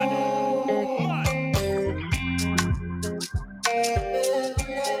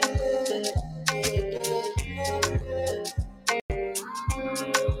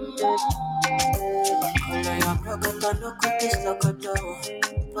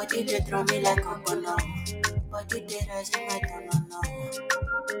Body they throw me like a bono. Body they rise in my tono.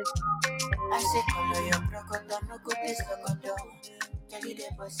 I say color your crocodile, no good this logodo. Tell you the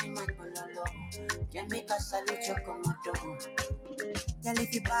bossy my cololo. Jamaica salute your comodo. Tell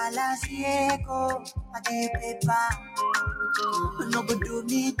if you balance Diego, I give you paper. No go do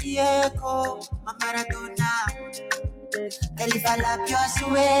me Diego, my Maradona. Tell if I lap your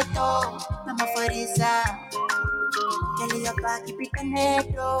sueto, Mama Farisa. Tell your back, keep it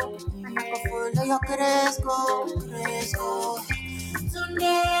caneto. And I go follow your Cresco.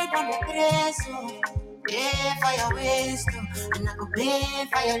 Today, I'm a Cresco. Pay for your waist, and I go pay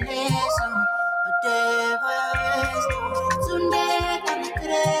for your lace. Pay for your waist. Today, I'm a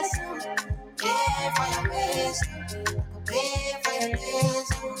Cresco. Pay for your waist, pay for your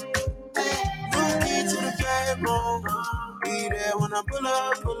lace. Hey, to the bedroom. Be there when I pull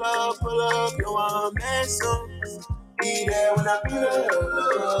up. No, I'm mess up. Be there when I pull up.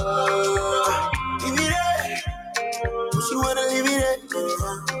 Leave it there. She wanna leave it there.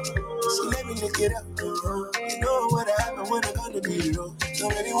 She let me lick it up. You know what happened when I got to beat it up. So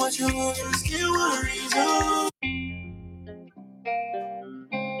many want you, just give one reason.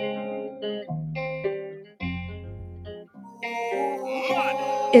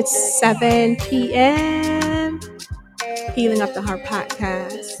 It's 7 p.m. Healing Up the Heart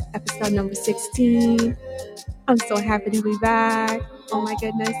podcast, episode number 16. I'm so happy to be back. Oh my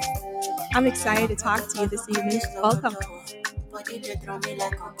goodness. I'm excited to talk to you this evening. Welcome.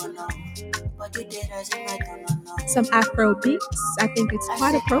 Some Afro beats. I think it's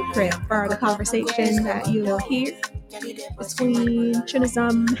quite appropriate for the conversation that you will hear between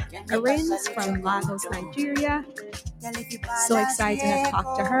Chinazam Arins from Lagos, Nigeria. So excited to have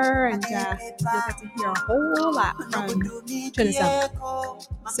talked to her, and you'll get to hear a whole lot from Chinazam.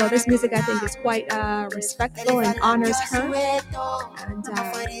 So this music, I think, is quite respectful and honors her and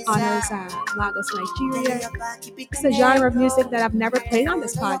honors Lagos, Nigeria. It's a genre of music that I've never played on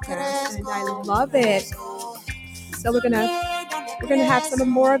this podcast, and I love it. So we're gonna have some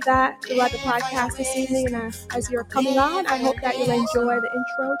more of that throughout the podcast this evening. And as you're coming on, I hope that you'll enjoy the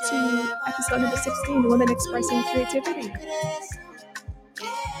intro to episode number 16, Women Expressing Creativity.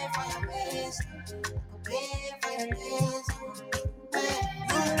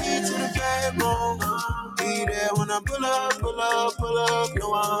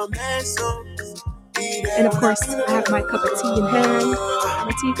 And of course, I have my cup of tea in hand. I'm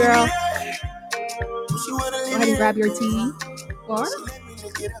a tea girl. Go ahead and grab your tea, or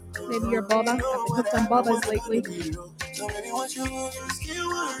maybe your boba. I've been hooked on bobas lately.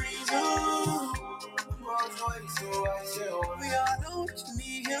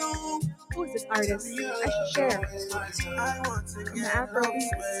 Who is this artist? I should share. In the Afrobeat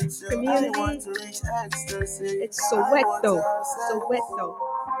community, it's Soweto.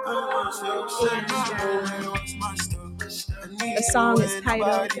 And the song is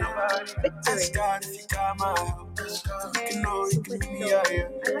titled Victory. I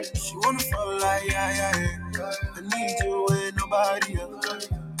like it. I need you and nobody else.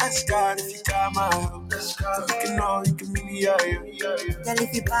 Ask God if you got my help. So you can know you can meet me out here.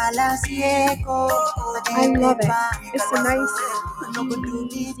 I love it. It's a nice,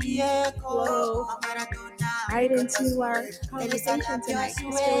 easy flow right into our conversation tonight. It's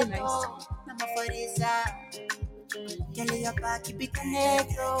really nice.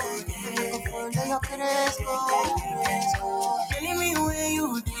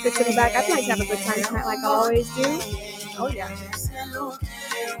 Sit to the back. I'd like to have a good time tonight, like I always do. Oh yeah.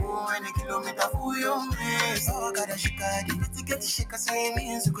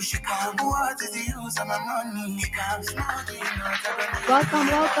 Welcome.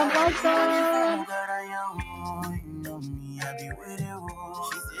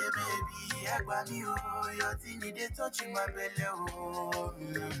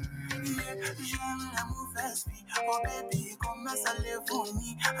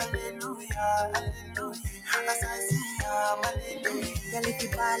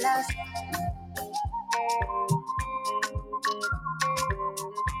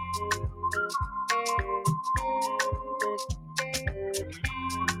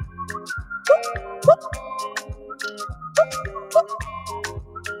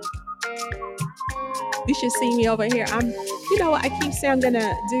 You should see me over here. I keep saying I'm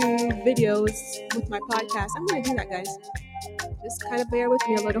gonna do videos with my podcast. I'm gonna do that, guys. Just kind of bear with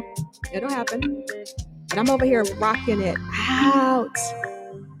me a little. It'll happen. But I'm over here rocking it out.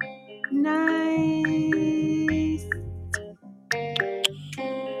 Nice.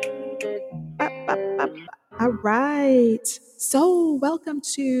 All right. So welcome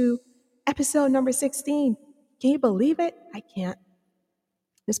to episode number 16. Can you believe it? I can't.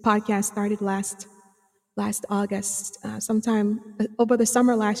 This podcast started last August, sometime over the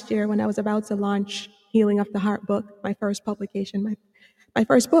summer last year when I was about to launch Healing of the Heart book, my first publication, my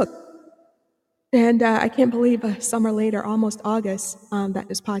first book. And I can't believe a summer later, almost August, that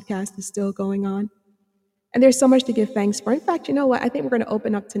this podcast is still going on. And there's so much to give thanks for. In fact, you know what? I think we're going to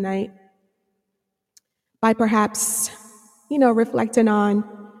open up tonight by perhaps, reflecting on,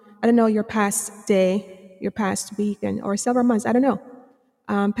 I don't know, your past day, your past week, or several months. I don't know.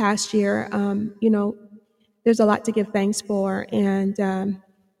 Past year, there's a lot to give thanks for, and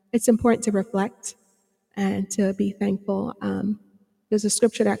it's important to reflect and to be thankful. There's a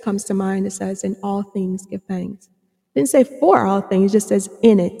scripture that comes to mind that says, "In all things, give thanks." It didn't say for all things; it just says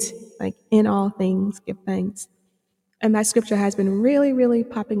in it, like in all things, give thanks. And that scripture has been really, really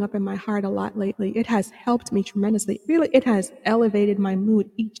popping up in my heart a lot lately. It has helped me tremendously. Really, it has elevated my mood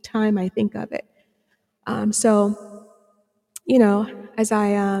each time I think of it. So,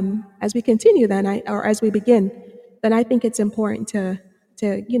 as we continue, or as we begin, then I think it's important to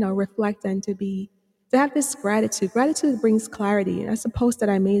reflect and to have this gratitude. Gratitude brings clarity. That's a post that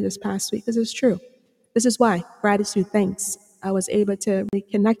I made this past week. This is true. This is why gratitude. Thanks. I was able to really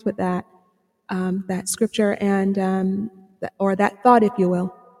connect with that scripture and or that thought, if you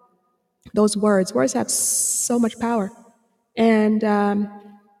will. Those words have so much power, and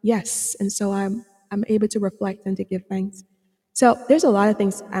yes, and so I'm able to reflect and to give thanks. So there's a lot of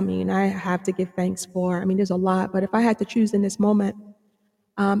things. I mean, I have to give thanks for. I mean, there's a lot, but if I had to choose in this moment,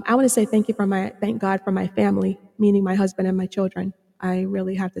 I want to say thank God for my family, meaning my husband and my children. I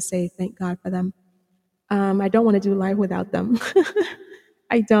really have to say thank God for them. I don't want to do life without them.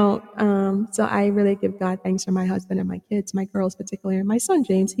 I don't. So I really give God thanks for my husband and my kids, my girls particularly, and my son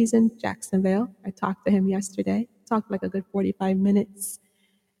James. He's in Jacksonville. I talked to him yesterday. Talked like a good 45 minutes.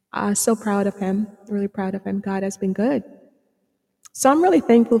 So proud of him. Really proud of him. God has been good. So I'm really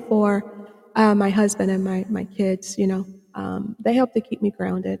thankful for my husband and my kids. They help to keep me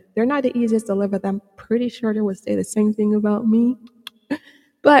grounded. They're not the easiest to live with. I'm pretty sure they would say the same thing about me.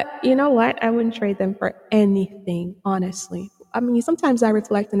 But you know what? I wouldn't trade them for anything, honestly. I mean, sometimes I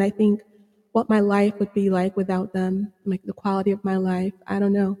reflect and I think what my life would be like without them, like the quality of my life. I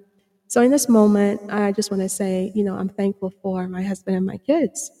don't know. So in this moment, I just want to say, I'm thankful for my husband and my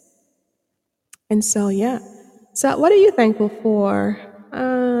kids. And so, yeah. So, what are you thankful for?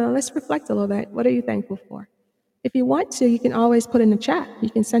 Let's reflect a little bit. What are you thankful for? If you want to, you can always put in the chat. You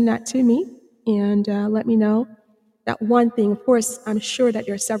can send that to me and let me know that one thing. Of course, I'm sure that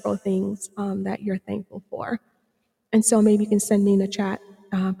there are several things that you're thankful for. And so maybe you can send me in the chat,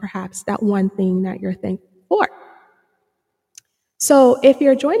 perhaps, that one thing that you're thankful for. So if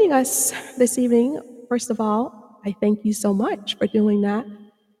you're joining us this evening, first of all, I thank you so much for doing that,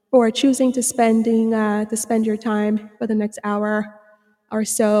 for choosing to spend your time for the next hour or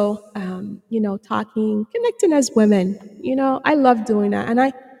so, talking, connecting as women. I love doing that, and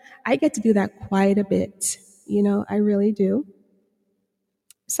I get to do that quite a bit. I really do.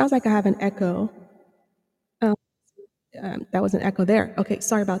 Sounds like I have an echo. Um, that was an echo there. Okay,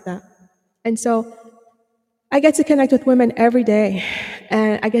 sorry about that. And so I get to connect with women every day,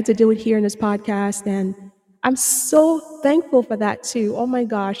 and I get to do it here in this podcast, and I'm so thankful for that too. Oh my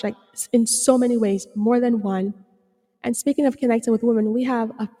gosh, like in so many ways, more than one. And speaking of connecting with women, we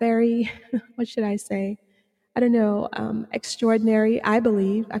have a very, what should I say? I don't know, extraordinary, I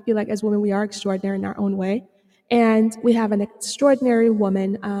believe. I feel like as women, we are extraordinary in our own way. And we have an extraordinary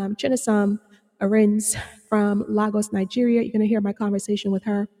woman, Chinisam Arins from Lagos, Nigeria. You're going to hear my conversation with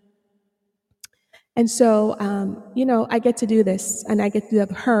her. And so, I get to do this, and I get to do that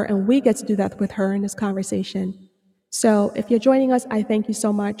with her, and we get to do that with her in this conversation. So, if you're joining us, I thank you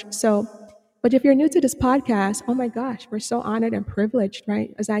so much. So, but if you're new to this podcast, oh my gosh, we're so honored and privileged,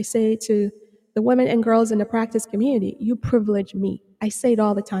 right? As I say to the women and girls in the practice community, you privilege me. I say it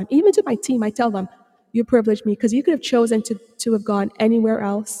all the time. Even to my team, I tell them, you privilege me, because you could have chosen to have gone anywhere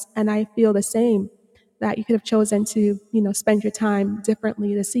else, and I feel the same, that you could have chosen to, spend your time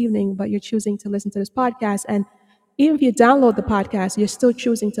differently this evening, but you're choosing to listen to this podcast. And even if you download the podcast, you're still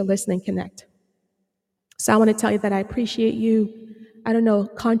choosing to listen and connect. So I want to tell you that I appreciate you, I don't know,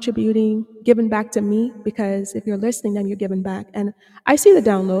 contributing, giving back to me, because if you're listening, then you're giving back. And I see the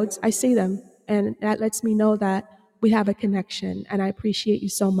downloads, I see them, and that lets me know that we have a connection, and I appreciate you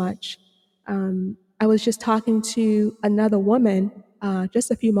so much. I was just talking to another woman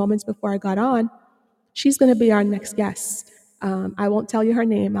just a few moments before I got on. She's going to be our next guest. I won't tell you her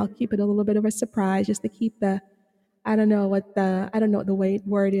name. I'll keep it a little bit of a surprise, just to keep I don't know what the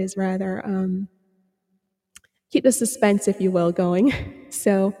word is, rather. Keep the suspense, if you will, going.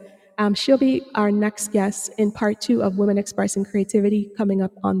 So She'll be our next guest in part 2 of Women Expressing Creativity coming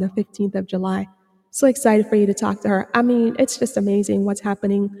up on the 15th of July. So excited for you to talk to her. I mean, it's just amazing what's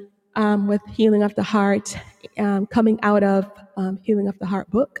happening with Healing of the Heart, coming out of Healing of the Heart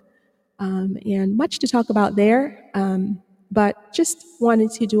book, and much to talk about there. But just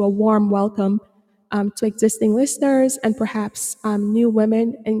wanted to do a warm welcome to existing listeners and perhaps new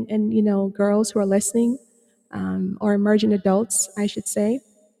women and girls who are listening, or emerging adults, I should say.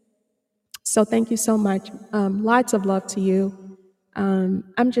 So thank you so much. Lots of love to you.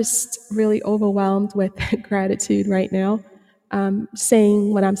 I'm just really overwhelmed with gratitude right now,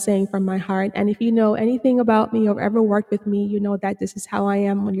 saying what I'm saying from my heart. And if you know anything about me or ever worked with me, you know that this is how I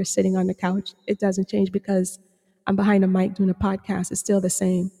am when you're sitting on the couch. It doesn't change because I'm behind a mic doing a podcast. It's still the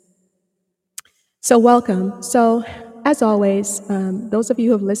same. So, welcome. So, as always, those of you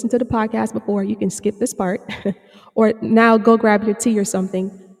who have listened to the podcast before, you can skip this part, or now go grab your tea or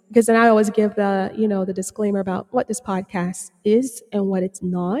something, because then I always give the disclaimer about what this podcast is and what it's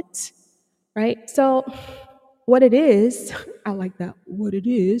not, right? So, what it is, I like that. What it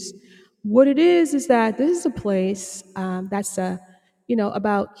is that this is a place that's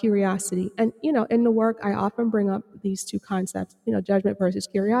about curiosity, and in the work I often bring up these two concepts, judgment versus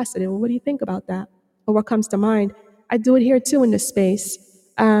curiosity. Well, what do you think about that, or what comes to mind? I do it here too in this space.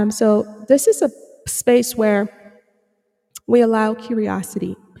 So this is a space where we allow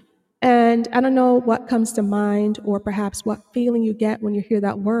curiosity. And I don't know what comes to mind or perhaps what feeling you get when you hear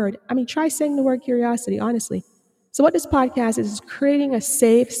that word. I mean, try saying the word curiosity, honestly. So, what this podcast is creating a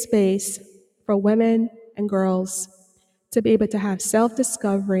safe space for women and girls to be able to have self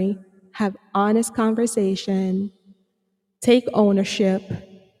discovery, have honest conversation, take ownership,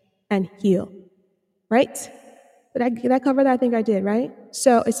 and heal, right? Did I cover that? I think I did, right?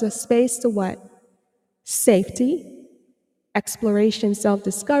 So, it's a space to what? Safety, exploration, self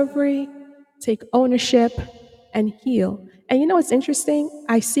discovery, take ownership, and heal. And you know what's interesting?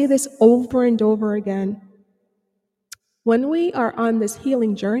 I see this over and over again. When we are on this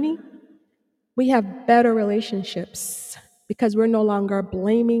healing journey, we have better relationships because we're no longer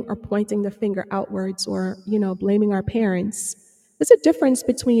blaming or pointing the finger outwards or, blaming our parents. There's a difference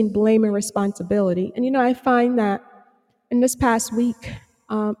between blame and responsibility. And, I find that in this past week,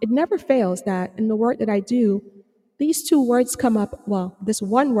 it never fails that in the work that I do, these two words come up. Well, this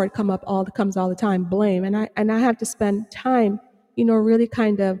one word comes all the time, blame, and I have to spend time, really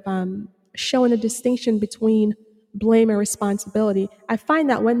kind of showing the distinction between blame and responsibility. I find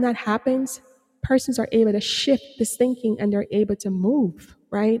that when that happens, persons are able to shift this thinking and they're able to move,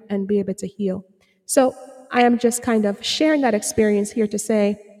 right, and be able to heal. So I am just kind of sharing that experience here to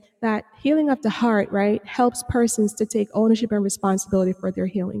say that healing of the heart, right, helps persons to take ownership and responsibility for their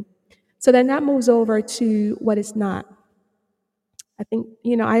healing. So then that moves over to what is not. I think,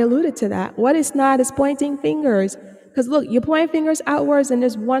 I alluded to that. What is not is pointing fingers. Because look, you're pointing fingers outwards and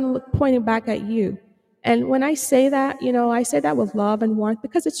there's one pointing back at you. And when I say that, I say that with love and warmth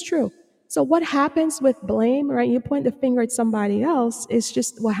because it's true. So what happens with blame, right? You point the finger at somebody else, it's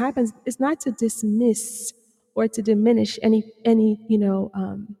just what happens is not to dismiss or to diminish any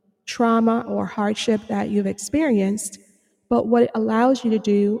trauma or hardship that you've experienced. But what it allows you to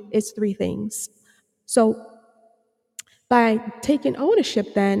do is three things. So by taking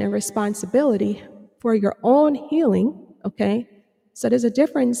ownership then and responsibility for your own healing, okay? So there's a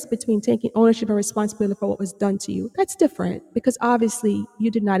difference between taking ownership and responsibility for what was done to you. That's different because obviously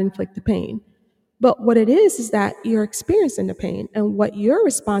you did not inflict the pain. But what it is that you're experiencing the pain, and what you're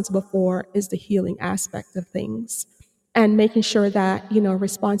responsible for is the healing aspect of things and making sure that,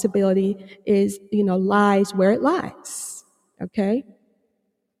 responsibility is, lies where it lies, okay?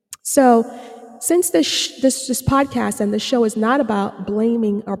 So, since this podcast and the show is not about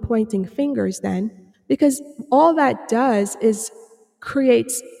blaming or pointing fingers, then because all that does is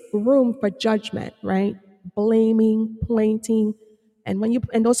creates room for judgment, right? Blaming, pointing, and when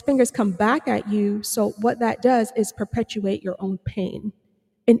those fingers come back at you, so what that does is perpetuate your own pain,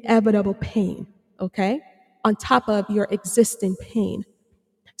 inevitable pain, okay, on top of your existing pain.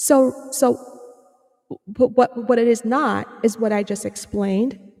 So, but what it is not is what I just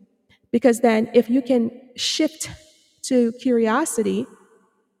explained. Because then, if you can shift to curiosity,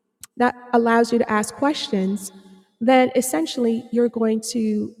 that allows you to ask questions, then essentially you're going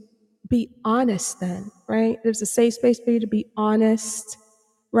to be honest, then, right? There's a safe space for you to be honest,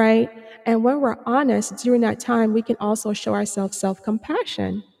 right? And when we're honest during that time, we can also show ourselves self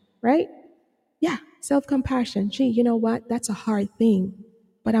compassion, right? Yeah, self compassion. Gee, you know what? That's a hard thing.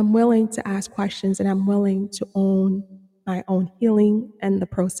 But I'm willing to ask questions and I'm willing to own my own healing and the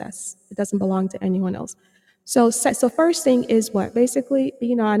process. It doesn't belong to anyone else. So first thing is what? Basically,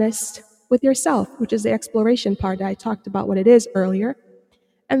 being honest with yourself, which is the exploration part that I talked about what it is earlier.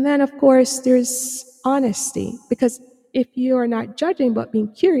 And then, of course, there's honesty, because if you are not judging but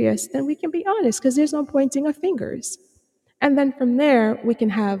being curious, then we can be honest because there's no pointing of fingers. And then from there, we can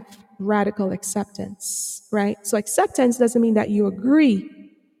have radical acceptance, right? So acceptance doesn't mean that you agree,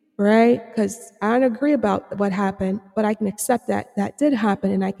 right? Because I don't agree about what happened, but I can accept that that did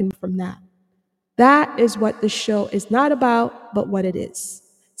happen and I can move from that. That is what the show is not about, but what it is.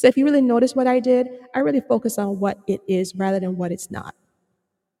 So if you really notice what I did, I really focus on what it is rather than what it's not.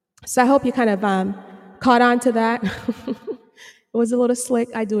 So I hope you kind of caught on to that. It was a little slick.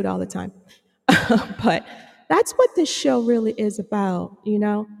 I do it all the time. But that's what this show really is about.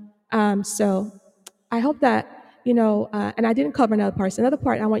 So I hope that, and I didn't cover another part. So another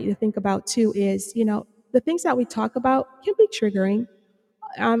part I want you to think about too is, the things that we talk about can be triggering.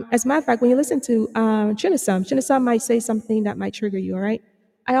 As a matter of fact, when you listen to Chinasum might say something that might trigger you. All right.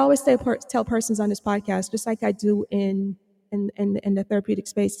 I always tell persons on this podcast, just like I do in the therapeutic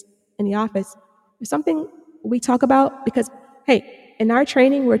space in the office, if something we talk about, because hey, in our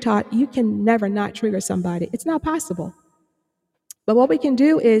training we're taught you can never not trigger somebody. It's not possible. But what we can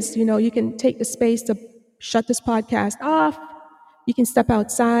do is, you can take the space to shut this podcast off. You can step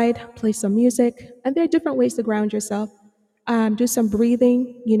outside, play some music, and there are different ways to ground yourself. Do some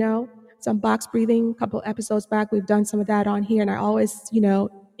breathing, some box breathing. A couple episodes back, we've done some of that on here, and I always,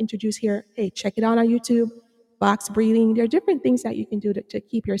 introduce here, hey, check it out on YouTube. Box breathing. There are different things that you can do to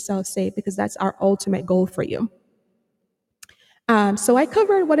keep yourself safe because that's our ultimate goal for you. So I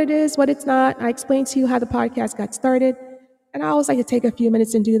covered what it is, what it's not. I explained to you how the podcast got started. And I always like to take a few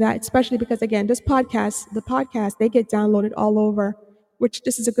minutes and do that, especially because, again, the podcast, they get downloaded all over, which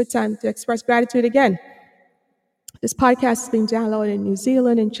this is a good time to express gratitude again. This podcast is being downloaded in New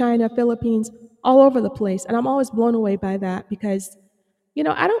Zealand, in China, Philippines, all over the place. And I'm always blown away by that because,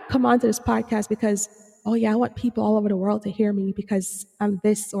 I don't come onto this podcast because, oh, yeah, I want people all over the world to hear me because I'm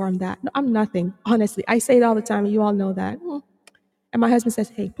this or I'm that. No, I'm nothing. Honestly, I say it all the time, and you all know that. And my husband says,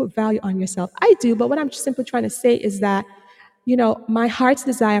 hey, put value on yourself. I do, but what I'm simply trying to say is that, my heart's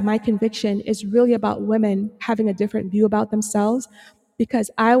desire, my conviction is really about women having a different view about themselves because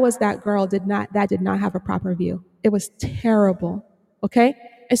I was that girl that did not have a proper view. It was terrible. Okay?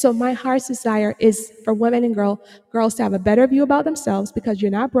 And so my heart's desire is for women and girls to have a better view about themselves because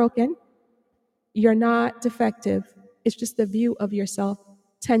you're not broken, you're not defective. It's just the view of yourself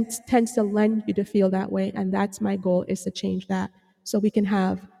tends to lend you to feel that way. And that's my goal, is to change that so we can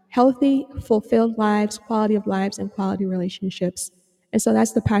have healthy, fulfilled lives, quality of lives, and quality relationships. And so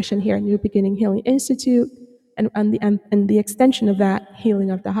that's the passion here at New Beginning Healing Institute and the extension of that,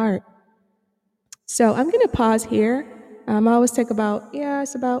 healing of the heart. So I'm going to pause here. I always take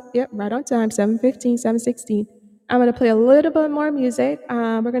it's about, right on time, 7:15, 7:16. I'm going to play a little bit more music.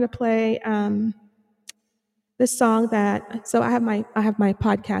 We're going to play this song so I have my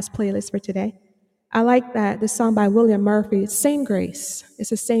podcast playlist for today. I like that the song by William Murphy, Same Grace. It's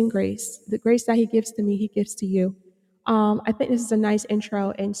the same grace. The grace that he gives to me, he gives to you. I think this is a nice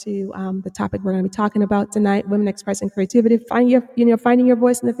intro into the topic we're going to be talking about tonight: women expressing creativity, finding your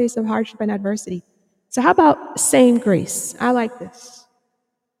voice in the face of hardship and adversity. So, how about Same Grace? I like this.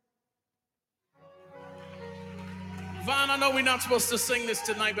 Vaughn, I know we're not supposed to sing this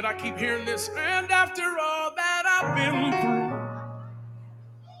tonight, but I keep hearing this. And after all that I've been through,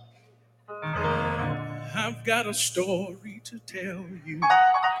 I've got a story to tell you.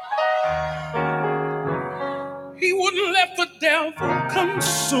 He wouldn't let the devil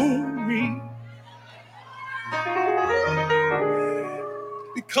consume me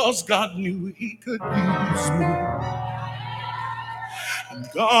because God knew he could use me. And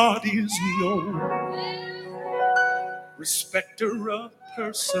God is no respecter of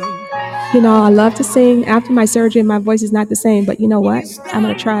person. I love to sing. After my surgery, my voice is not the same, but you know what? I'm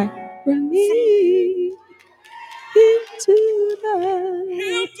going to try. Bring me into the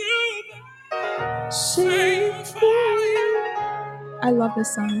same fire. I love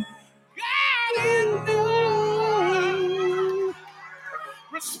this song.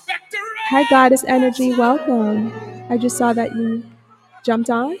 Hi, Goddess Energy. Welcome. I just saw that you jumped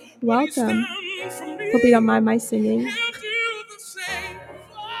on. Welcome. Hope you don't mind my singing.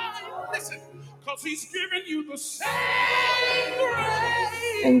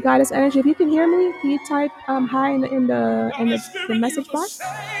 And Goddess Energy, if you can hear me, can you type hi in the message box,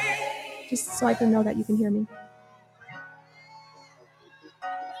 just so I can know that you can hear me.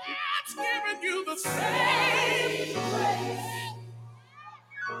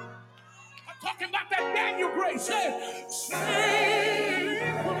 I'm talking about that Daniel grace. Same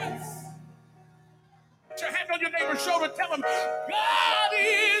grace. Put your on your neighbor's shoulder. Tell him, God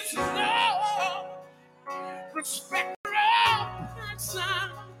is no respecter of person.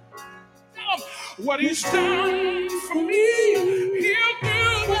 Tell him what he's done for me, he'll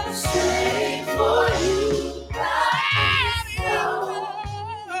do the same for you. God is no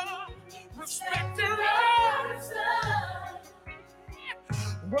respecter of person.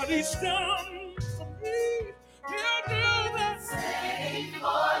 What he's done for me, he'll do the same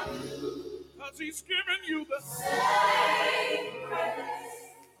for you. Cause he's given you the same grace.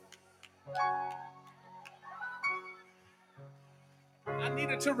 I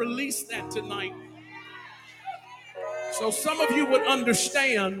needed to release that tonight. So some of you would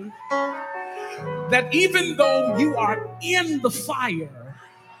understand that even though you are in the fire,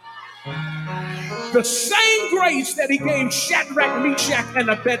 the same grace that he gave Shadrach, Meshach, and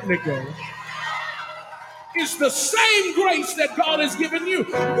Abednego is the same grace that God has given you.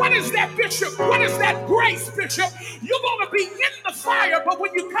 What is that, Bishop? What is that grace, Bishop? You're going to be in the fire, but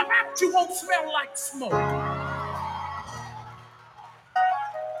when you come out, you won't smell like smoke.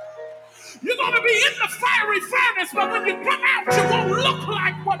 You're going to be in the fiery furnace, but when you come out, you won't look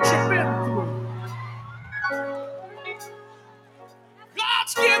like what you've been through.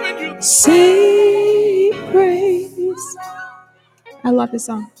 God's given you the Same grace. I love this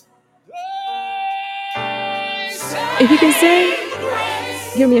song. If you can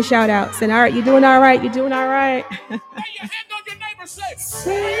sing, give me a shout out. Saying, all right, you're doing all right. You're doing all right. Lay your hand on your neighbor, say,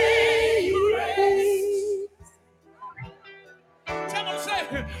 Same grace. tell him,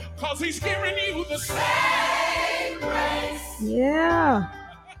 say, because he's giving you the same grace. Yeah.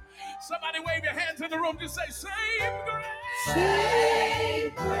 Somebody wave your hands in the room, just say, same grace.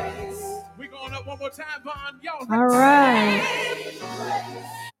 Same grace. We're going up one more time, Vaughn. Y'all. All right.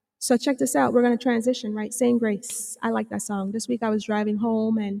 So check this out. We're going to transition, right? Same grace. I like that song. This week I was driving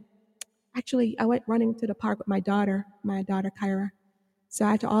home and actually I went running to the park with my daughter Kyra. So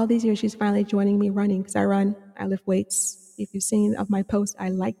after all these years, she's finally joining me running because I run, I lift weights. If you've seen of my post, I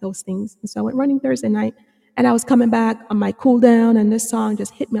like those things. And so I went running Thursday night and I was coming back on my cool down and this song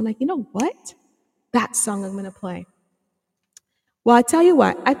just hit me. I'm like, you know what? That song I'm going to play. Well, I tell you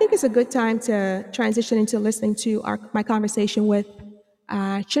what, I think it's a good time to transition into listening to my conversation with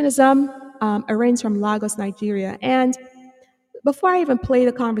Chinazam Arraigns from Lagos, Nigeria. And before I even play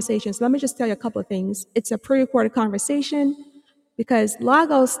the conversations, let me just tell you a couple of things. It's a pre-recorded conversation because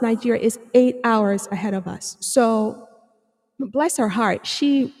Lagos, Nigeria is 8 hours ahead of us. So bless her heart,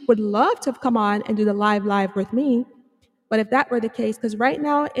 she would love to have come on and do the live with me. But if that were the case, because right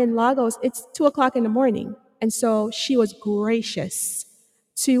now in Lagos, it's 2 o'clock in the morning. And so she was gracious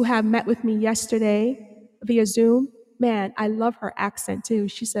to have met with me yesterday via Zoom. Man, I love her accent too.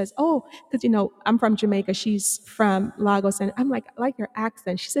 She says, oh, because, I'm from Jamaica. She's from Lagos. And I'm like, I like your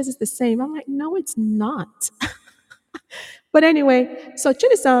accent. She says it's the same. I'm like, no, it's not. But anyway, so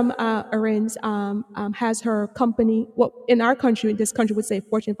Chinisam Arins has her company. Well, in our country, this country would say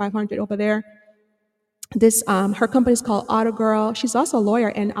Fortune 500 over there. This her company is called Auto Girl. She's also a lawyer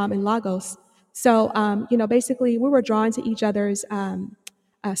in Lagos. So basically, we were drawn to each other's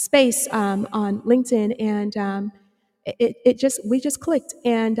space on LinkedIn, and we just clicked.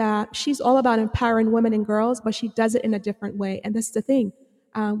 And she's all about empowering women and girls, but she does it in a different way. And that's the thing.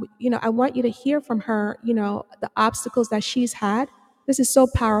 I want you to hear from her. The obstacles that she's had. This is so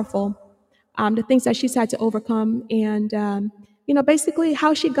powerful. The things that she's had to overcome, and basically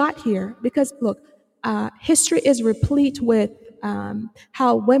how she got here. Because look, history is replete with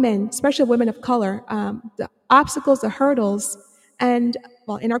how women, especially women of color, the obstacles, the hurdles, and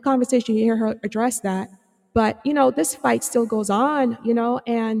well, in our conversation, you hear her address that. But this fight still goes on,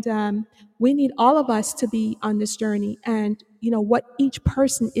 and we need all of us to be on this journey, and what each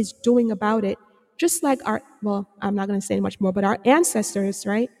person is doing about it. Just like I'm not going to say much more, but our ancestors,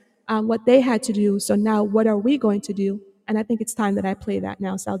 right? What they had to do. So now, what are we going to do? And I think it's time that I play that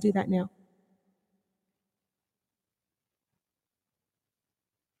now. So I'll do that now.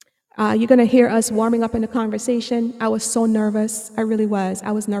 You're going to hear us warming up in the conversation. I was so nervous. I really was.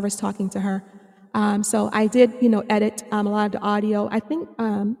 I was nervous talking to her. So I did, edit a lot of the audio. I think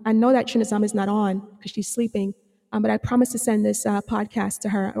I know that Chinazam is not on because she's sleeping, but I promised to send this podcast to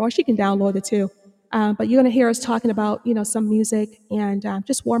her, or she can download it too. But you're going to hear us talking about, some music and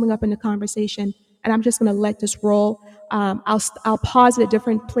just warming up in the conversation. And I'm just going to let this roll. I'll pause it at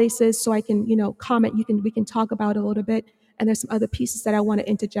different places so I can, comment. We can talk about it a little bit. And there's some other pieces that I want to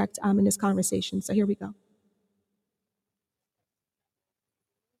interject in this conversation. So here we go.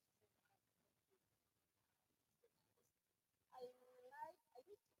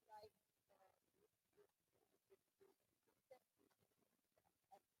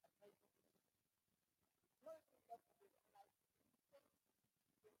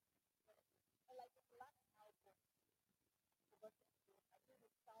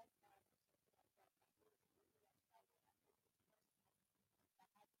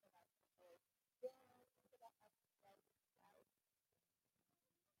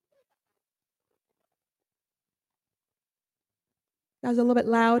 That was a little bit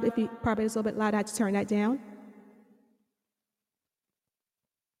loud. If you probably was a little bit loud, I had to turn that down.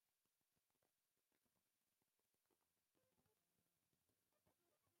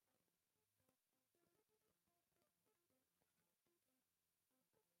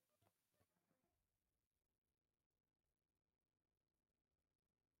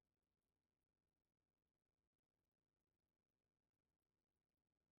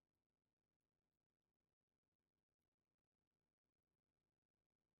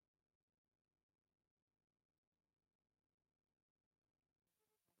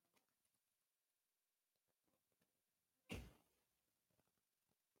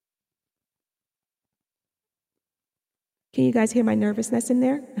 Can you guys hear my nervousness in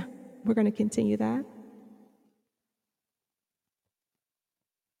there? We're going to continue that.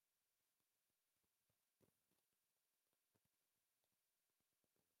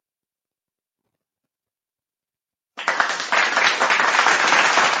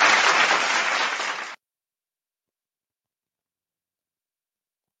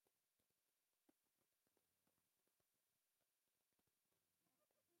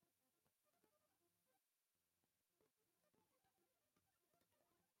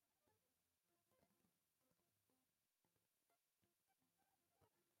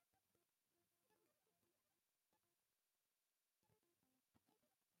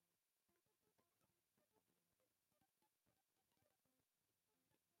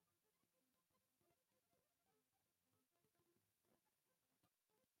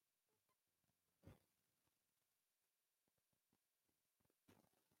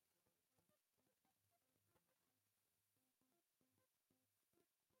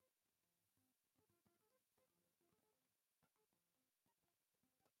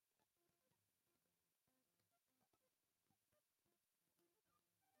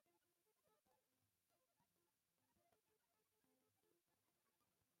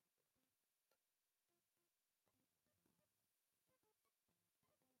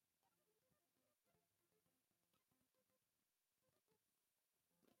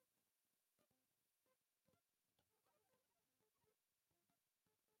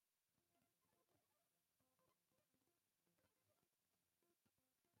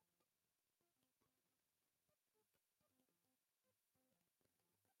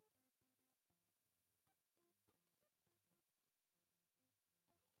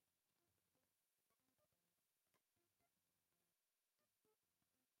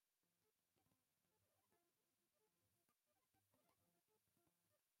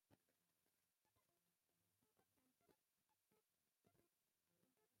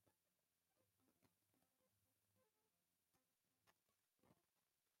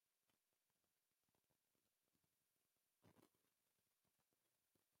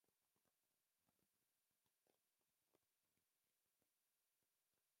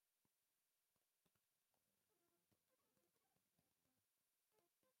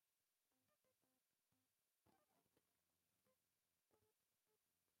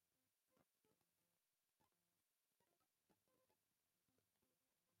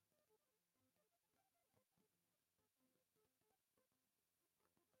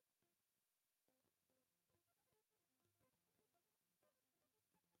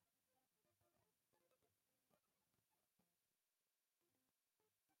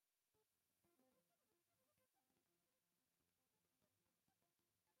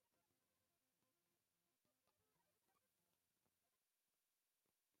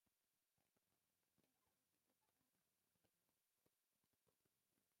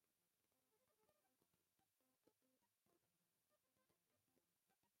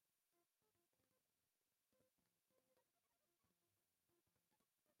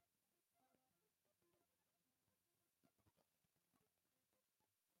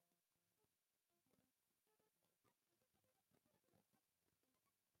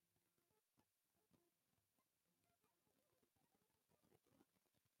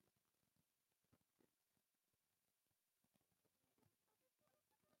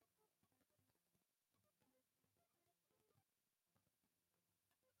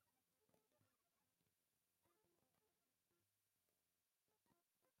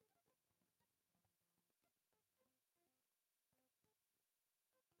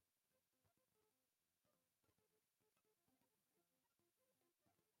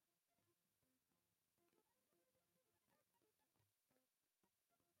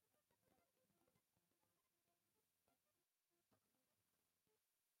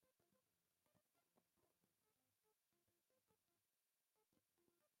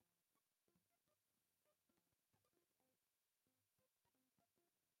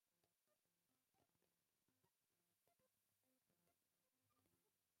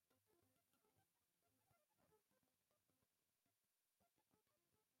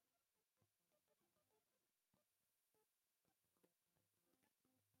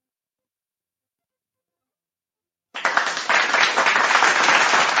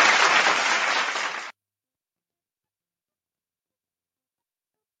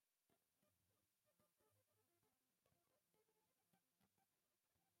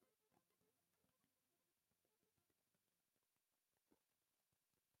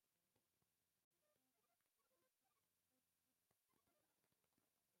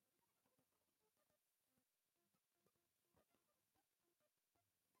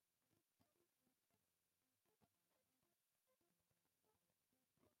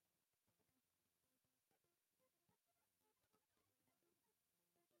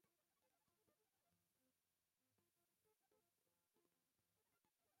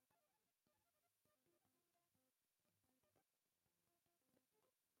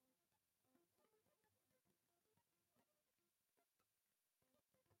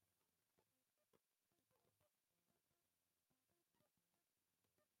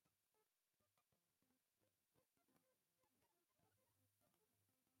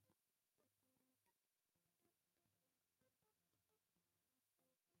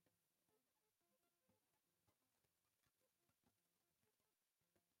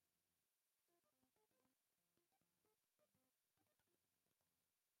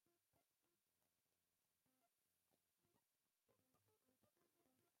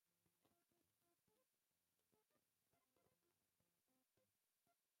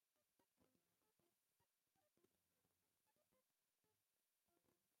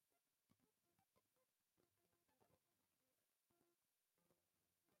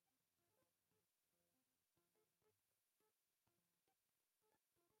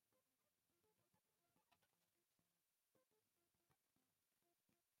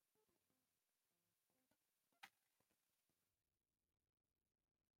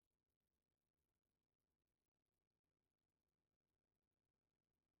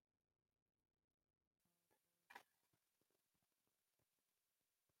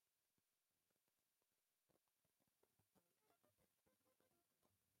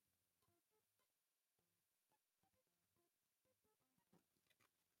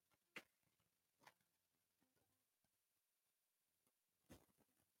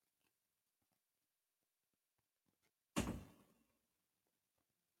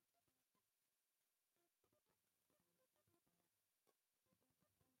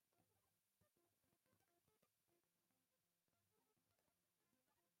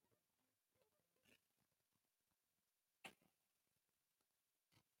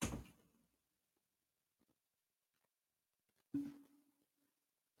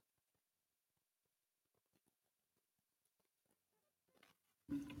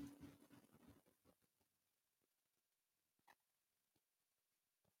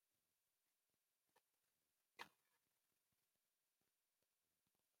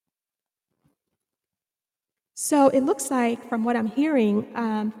 So it looks like, from what I'm hearing,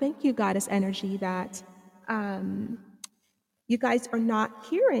 thank you, Goddess Energy, that um, you guys are not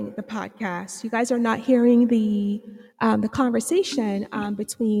hearing the podcast. You guys are not hearing the conversation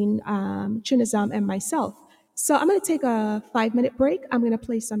between Chinazam and myself. So I'm going to take a 5 minute break. I'm going to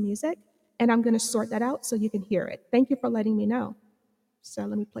play some music, and I'm going to sort that out so you can hear it. Thank you for letting me know. So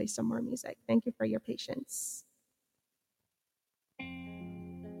let me play some more music. Thank you for your patience.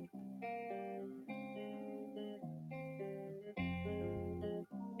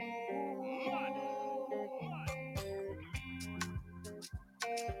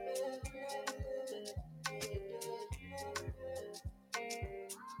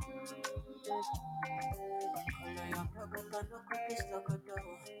 Color your broken, no cookies, no good.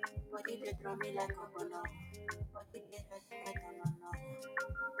 Body they throw me like a bono. Body they hurt me, I don't know.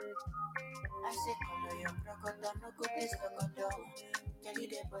 I say color your broken, no cookies, no good. Jelly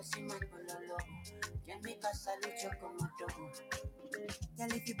they bossy my pololo. Can make a salute your comodo.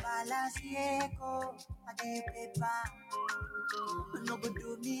 Jelly fi balance yeko. I dey paper. No go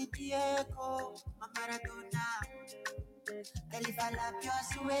do me Diego. My Maradona. Jelly fa la pio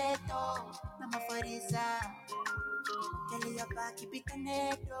sueto. Mama Farisa. Kelly your back, keep it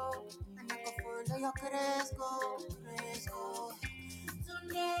connected. And I go follow your cresco, cresco.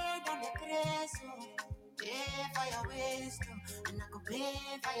 Tonight I'm a cresco. Pay for your waist, and I go pay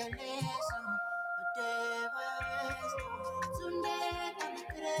for your lace. Pay for your waist. Tonight I'm a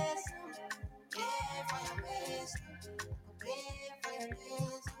cresco. Pay for your waist, pay for your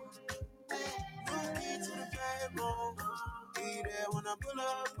lace. Put me to the table. Be there when I pull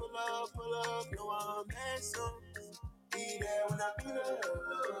up, pull up, pull up. No, I'm messing. Be there when I pull up.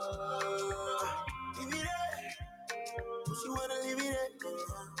 Give me that. She wanna leave me there.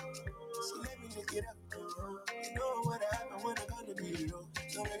 She let me lick it up. You know what happened when I got to be low.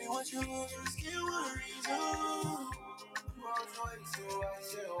 So baby, what you want? You still want a reason. I'm all the way, so I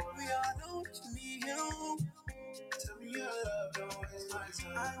say, oh, we all know what you need. You tell me your love, don't waste my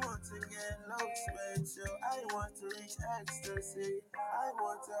time. I want to get low, special. I want to reach ecstasy. I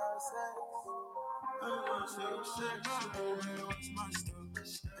want to have sex. I want to have sex, baby, what's my stuff?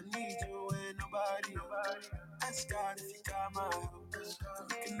 I need you and nobody. Ask God if you got my help. So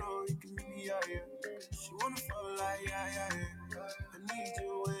we can know you can meet me out here. She wanna fall like yeah. I need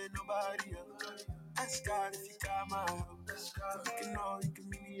you and nobody else. Ask God if you got my help. So we can know you can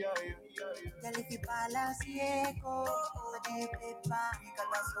meet me out here. Tell if you balance Diego, I give paper, you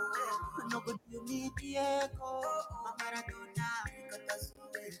got us away. No good to me, Diego, my Maradona, you got us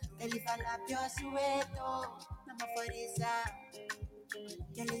away. Tell if I love your sueto, Nama Farisa,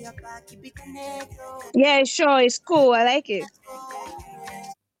 tell your back, keep it connected. Yeah, sure, it's cool. I like it.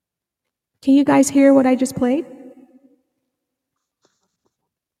 Can you guys hear what I just played?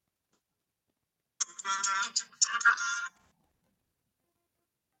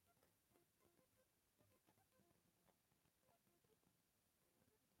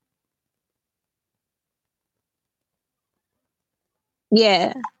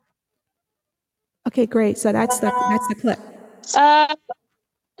 Yeah. Okay, great. So that's the clip. Uh,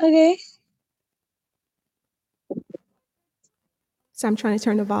 okay. So I'm trying to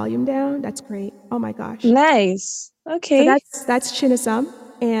turn the volume down. That's great. Oh my gosh. Nice. So Okay. that's Chinasum,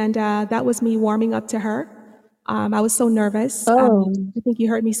 and that was me warming up to her. I was so nervous. Oh, I think you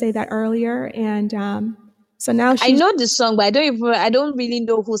heard me say that earlier, and so now I she's. know the song, but I don't really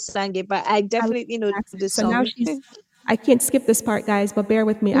know who sang it, but I I love definitely know her the accent. So now song. she's. I can't skip this part, guys, but bear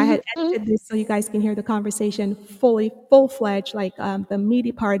with me. I had Mhm. edited this so you guys can hear the conversation fully, full fledged, like the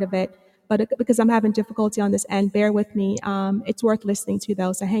meaty part of it. But because I'm having difficulty on this end, bear with me. It's worth listening to,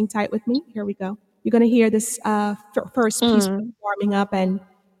 though. So hang tight with me. Here we go. You're going to hear this first piece Mm, warming up, and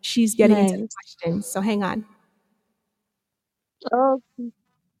she's getting into the nice. questions. So hang on. Oh,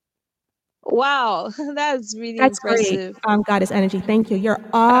 wow. That's really That's great. impressive. Goddess Energy. Thank you. You're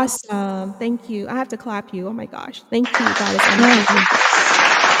awesome. Thank you. I have to clap you. Oh my gosh. Thank you, Goddess Energy. Mm.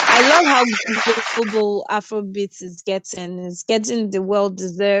 I love how global Afrobeat is getting. It's getting the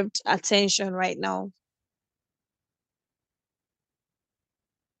well-deserved attention right now.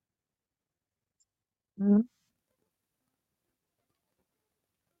 Mm.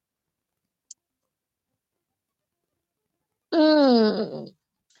 Mm,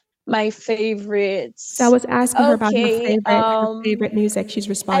 my So I favorites. was asking her about Okay. her favorite music. She's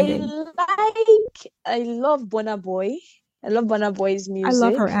responding. I love Burna Boy. I love Burna Boy's I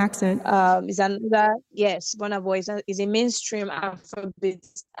love her music. accent. Is another yes, Burna Boy is a mainstream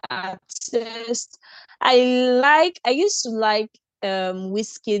Afrobeat artist. I used to like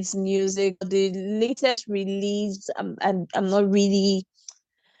Wizkid's music. The latest release, I'm not really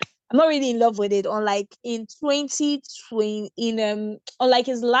I'm not really in love with it. Unlike in 2020, in unlike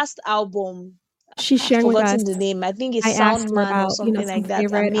his last album, She's I've sharing with us. forgotten the name. I think I it's asked Sound her Man or about, something some like that.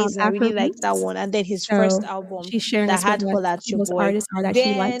 favorite Amazing. I Afro really liked that beats. one. And then his first So album she's sharing that us with had us Collab who Your those Boy. artists are that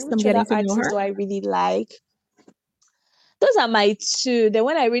she likes. Then I'm which other getting to know artist her. do I really like? Those are my two. Then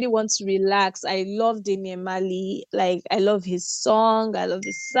when I really want to relax, I love Damian Marley. Like I love his song, I love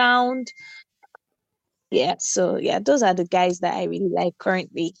his sound. Yeah, so yeah, those are the guys that I really like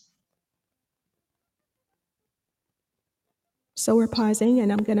currently. So we're pausing,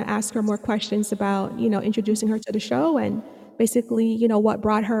 and I'm going to ask her more questions about, introducing her to the show and basically, what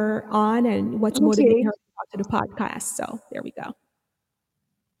brought her on and what's motivating her Okay. to talk to the podcast. So there we go.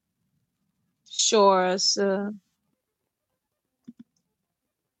 Sure. So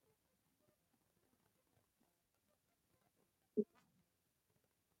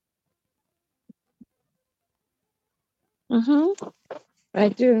mm-hmm, I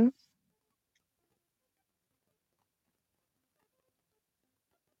do.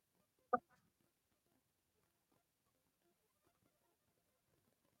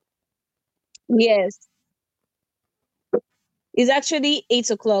 Yes. It's actually 8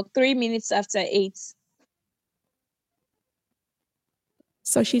 o'clock, 3 minutes after eight.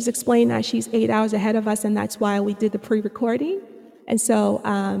 So she's explained that she's 8 hours ahead of us, and that's why we did the pre recording. And so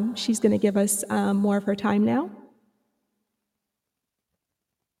she's going to give us more of her time now.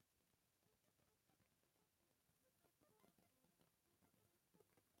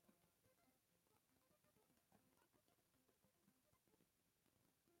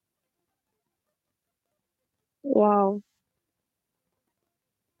 Wow.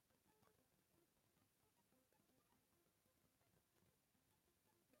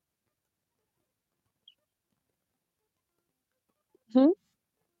 Hmm.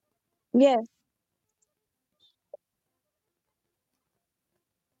 Yes.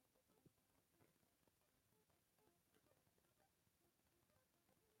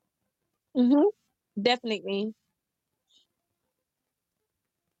 Mm-hmm. Definitely.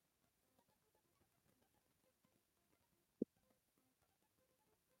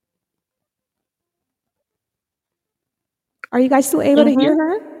 Are you guys still able to Mm-hmm. hear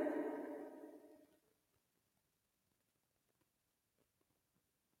her?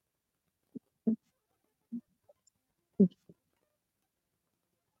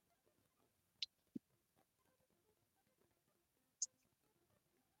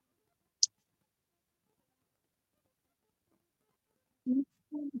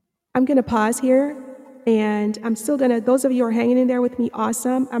 I'm going to pause here, and I'm still going to, those of you who are hanging in there with me,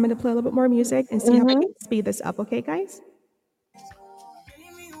 awesome. I'm going to play a little bit more music and see how I Mm-hmm. can speed this up, okay, guys?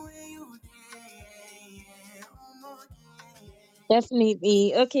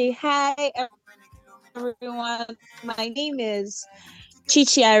 Definitely. Okay. Hi, everyone. My name is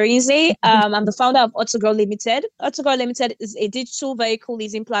Chichi Arinze. I'm the founder of Autogirl Limited. Autogirl Limited is a digital vehicle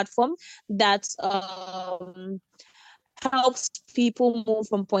leasing platform that helps people move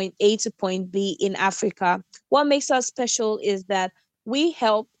from point A to point B in Africa. What makes us special is that we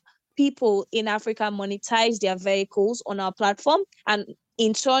help people in Africa monetize their vehicles on our platform and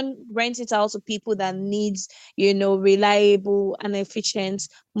in turn rent it out to people that needs, reliable and efficient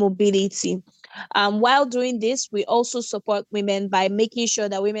mobility. While doing this, we also support women by making sure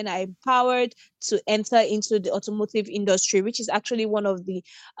that women are empowered to enter into the automotive industry, which is actually one of the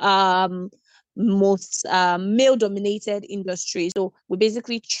most male dominated industries. So we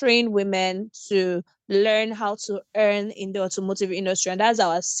basically train women to learn how to earn in the automotive industry. And that's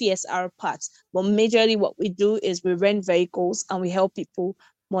our CSR part. But majorly what we do is we rent vehicles and we help people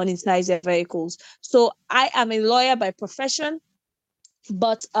monetize their vehicles. So I am a lawyer by profession,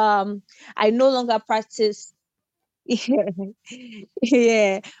 but I no longer practice. Yeah.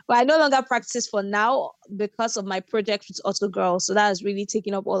 Yeah. But I no longer practice for now because of my project with Auto Girl. So that has really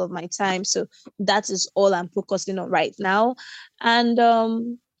taken up all of my time. So that is all I'm focusing on right now. And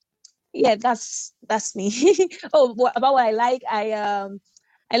yeah, that's me. Oh, about what I like,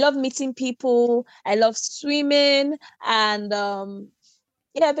 I love meeting people, I love swimming, and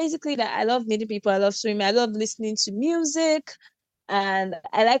yeah, basically that I love meeting people, I love swimming, I love listening to music, and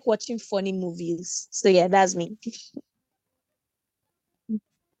I like watching funny movies. So yeah, that's me.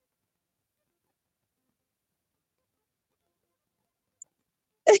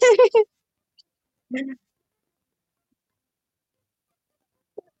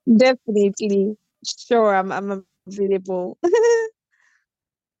 Definitely. Sure, I'm available.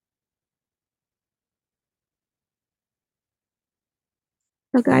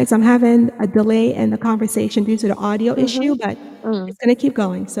 So, guys, I'm having a delay in the conversation due to the audio Mm-hmm. issue, but Mm. it's going to keep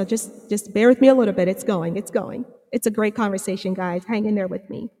going. So just bear with me a little bit. It's going. It's going. It's a great conversation, guys. Hang in there with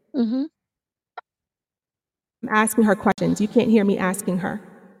me. Mm-hmm. I'm asking her questions. You can't hear me asking her,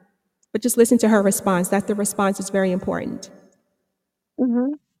 but just listen to her response. That the response is very important.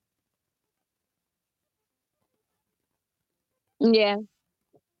 Mm-hmm. Yeah.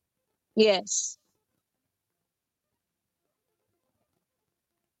 Yes.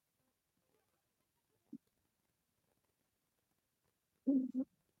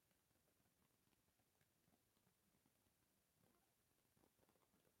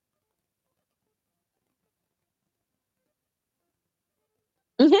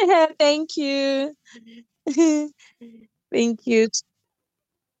 Thank you. Thank you.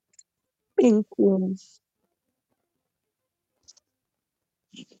 Thank you.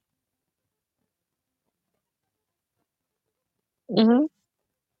 Mm-hmm.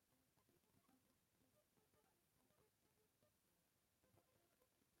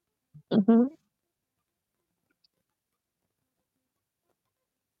 Mm-hmm.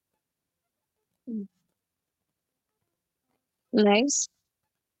 Nice.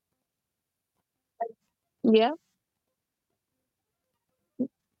 Yeah.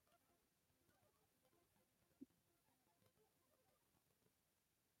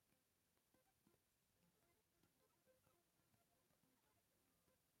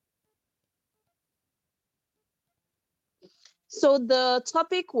 So the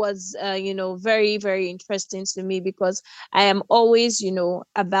topic was, very, very interesting to me because I am always,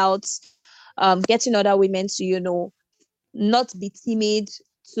 about getting other women to, not be timid,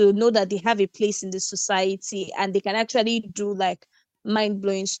 to know that they have a place in the society and they can actually do like mind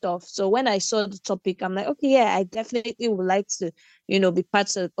blowing stuff. So when I saw the topic, I'm like, okay, yeah, I definitely would like to, be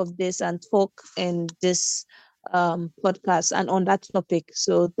part of this and talk in this podcast and on that topic.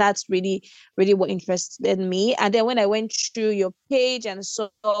 So that's really, really what interested me. And then when I went through your page and saw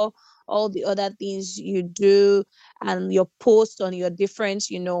all the other things you do and your posts on your different,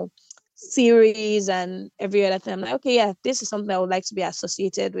 series and every other thing. I'm like, okay, yeah, this is something I would like to be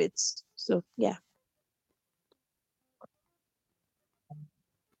associated with. So yeah.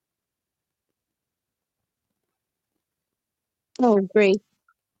 Oh, great,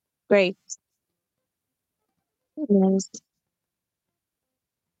 great. Yes.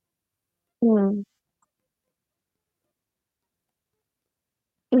 Mm.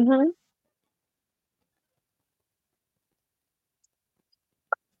 Mm-hmm.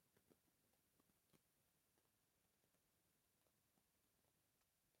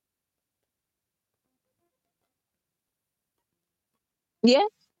 Yeah.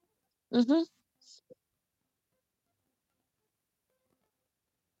 Mm-hmm.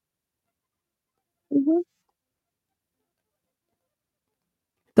 Mm-hmm.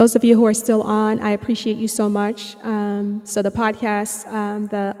 Those of you who are still on, I appreciate you so much. So the podcast,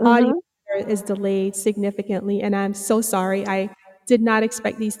 the audio Mm-hmm. is delayed significantly, and I'm so sorry. I did not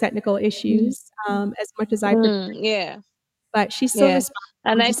expect these technical issues as much as I prepared, Yeah. but she still Yeah. responds.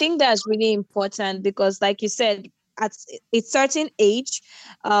 And I'm I just think that's really important because, like you said, at a certain age,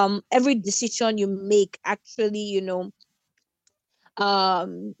 every decision you make actually,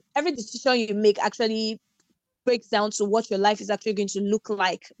 every decision you make actually breaks down to what your life is actually going to look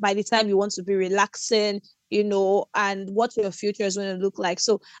like by the time you want to be relaxing, and what your future is going to look like.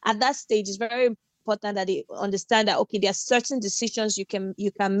 So at that stage, it's very important that they understand that okay, there are certain decisions you can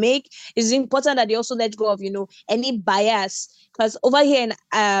make. It's important that they also let go of any bias because over here in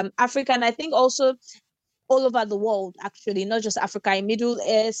Africa, and I think also all over the world, actually, not just Africa, in Middle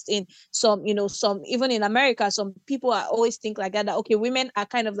East, in some even in America, some people are always think like that, okay, women are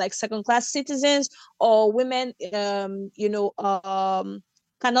kind of like second class citizens, or women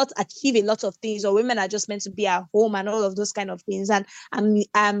cannot achieve a lot of things, or women are just meant to be at home and all of those kind of things. And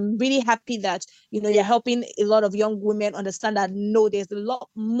I'm really happy that you're helping a lot of young women understand that no, there's a lot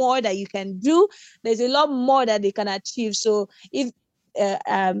more that you can do, there's a lot more that they can achieve. So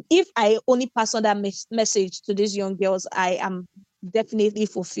if I only pass on that message to these young girls, I am definitely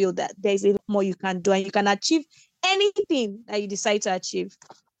fulfilled that there's a lot more you can do and you can achieve anything that you decide to achieve.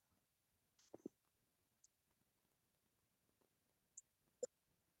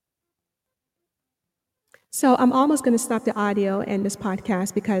 So I'm almost going to stop the audio and this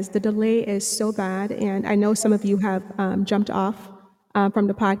podcast because the delay is so bad, and I know some of you have jumped off from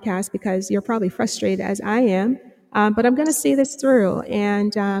the podcast because you're probably frustrated as I am. But I'm going to see this through,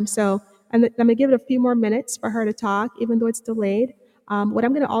 and so I'm going to give it a few more minutes for her to talk, even though it's delayed. What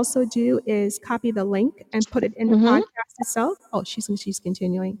I'm going to also do is copy the link and put it in the Mm-hmm. podcast itself. Oh, she's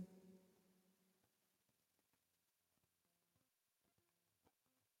continuing.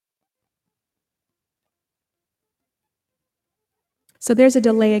 So there's a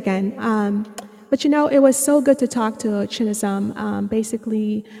delay again. But it was so good to talk to Chinazam,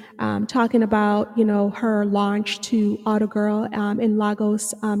 basically talking about, her launch to Autogirl in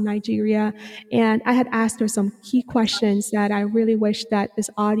Lagos, Nigeria. And I had asked her some key questions that I really wish that this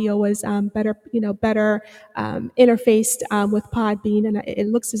audio was better, better interfaced with Podbean. And it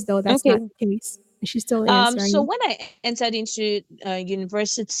looks as though that's not Okay. the case. And she's still So answering. when I entered into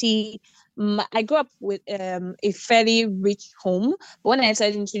university, I grew up with a fairly rich home. But when I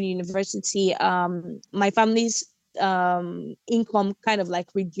entered into university, my family's income kind of like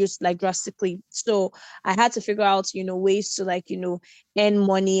reduced like drastically. So I had to figure out, ways to like, earn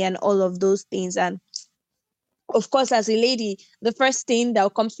money and all of those things. And of course, as a lady, the first thing that will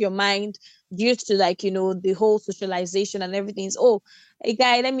come to your mind due to like, the whole socialization and everything is, oh, a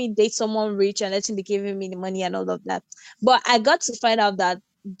guy, let me date someone rich and let him be giving me the money and all of that. But I got to find out that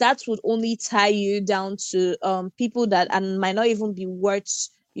that would only tie you down to people that and might not even be worth,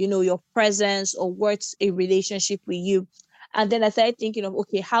 your presence or worth a relationship with you. And then I started thinking of,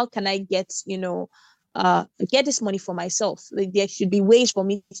 okay, how can I get, get this money for myself? Like there should be ways for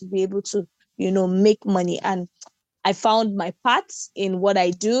me to be able to, make money. And I found my paths in what I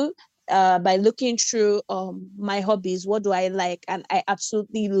do by looking through my hobbies. What do I like? And I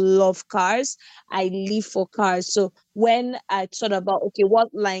absolutely love cars. I live for cars. So when I thought about, okay, what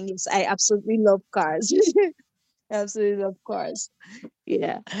line is, I absolutely love cars. I absolutely love cars.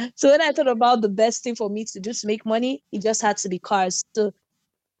 Yeah. So when I thought about the best thing for me to do to make money, it just had to be cars. So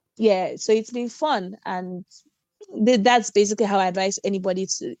yeah, so it's been fun. And that's basically how I advise anybody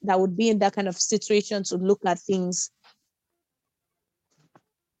to that would be in that kind of situation to look at things.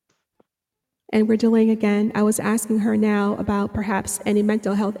 And we're delaying again. I was asking her now about perhaps any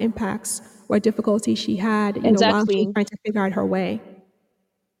mental health impacts or difficulties she had, while she's Exactly. trying to figure out her way.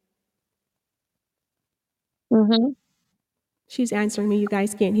 Mm-hmm. She's answering me. You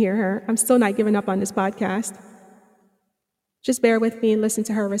guys can't hear her. I'm still not giving up on this podcast. Just bear with me and listen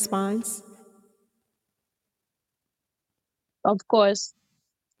to her response. Of course.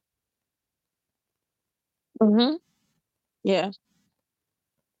 Mm-hmm. Yeah.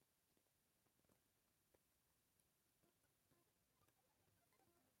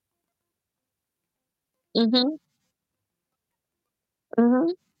 Mm-hmm.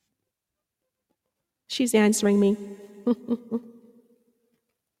 Mm-hmm. She's answering me.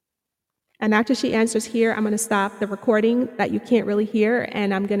 And after she answers here, I'm going to stop the recording that you can't really hear.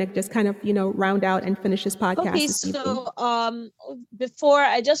 And I'm going to just kind of, round out and finish this podcast Okay, this evening. so before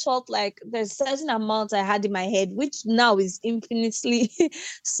I just felt like there's certain amount I had in my head, which now is infinitely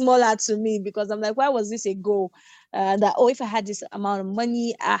smaller to me because I'm like, why was this a goal? That oh, if I had this amount of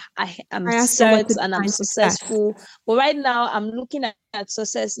money, I am I asked her what set to and I'm define success. successful. But right now, I'm looking at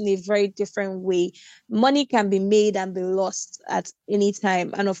success in a very different way. Money can be made and be lost at any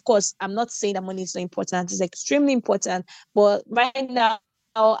time, and of course, I'm not saying that money is not important; it's extremely important. But right now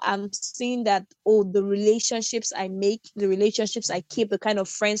I'm seeing that oh, the relationships I make, the relationships I keep, the kind of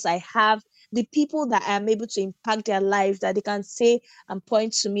friends I have, the people that I am able to impact their lives, that they can say and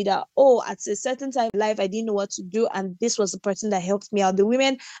point to me that oh, at a certain time in life I didn't know what to do, and this was the person that helped me out. The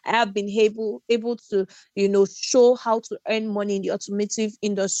women I have been able to show how to earn money in the automotive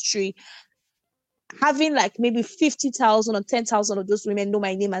industry, having like maybe 50,000 or 10,000 of those women know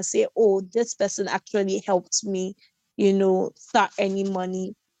my name and say, oh, this person actually helped me, start earning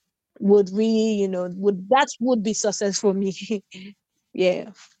money would really, would be success for me.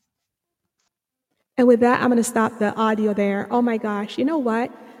 Yeah. And with that, I'm going to stop the audio there. Oh my gosh. You know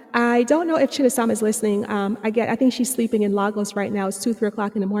what? I don't know if Chinasama is listening. I think she's sleeping in Lagos right now. It's 2, 3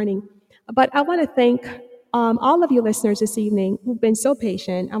 o'clock in the morning. But I want to thank all of you listeners this evening who've been so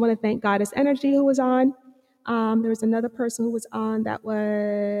patient. I want to thank Goddess Energy who was on. There was another person who was on that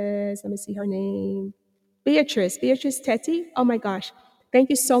was, let me see her name. Beatrice Teti. Oh my gosh.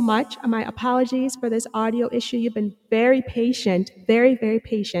 Thank you so much. My apologies for this audio issue. You've been very patient, very, very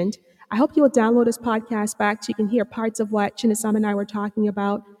patient. I hope you will download this podcast back so you can hear parts of what Chinasam and I were talking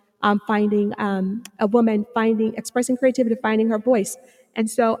about, finding a woman, expressing creativity, finding her voice. And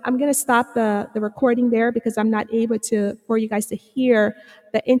so I'm going to stop the recording there because I'm not able for you guys to hear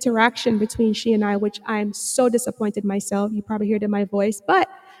the interaction between she and I, which I'm so disappointed myself. You probably hear it in my voice. But,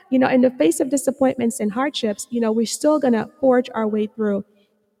 in the face of disappointments and hardships, we're still going to forge our way through.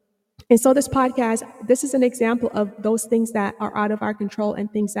 And so this podcast, this is an example of those things that are out of our control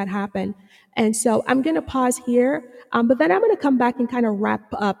and things that happen. And so I'm going to pause here, but then I'm going to come back and kind of wrap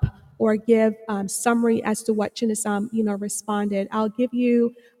up or give summary as to what Chinisam, responded. I'll give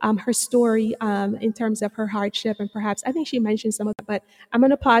you her story in terms of her hardship, and perhaps I think she mentioned some of that. But I'm going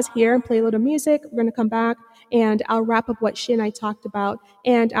to pause here and play a little music. We're going to come back, and I'll wrap up what she and I talked about,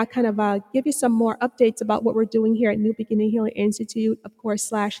 and I'll kind of give you some more updates about what we're doing here at New Beginning Healing Institute, of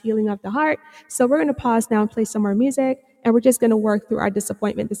course, / Healing of the Heart. So we're going to pause now and play some more music. And we're just going to work through our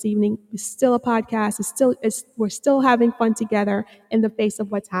disappointment this evening. It's still a podcast. We're still having fun together in the face of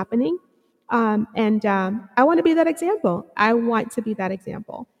what's happening. And I want to be that example. I want to be that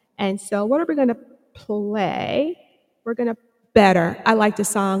example. And so what are we going to play? We're going to Better. I like the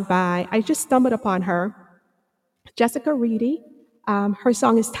song by, I just stumbled upon her, Jessica Reedy. Her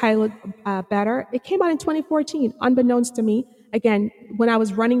song is titled Better. It came out in 2014, unbeknownst to me. Again, when I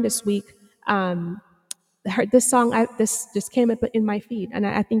was running this week, this song, this just came up in my feed, and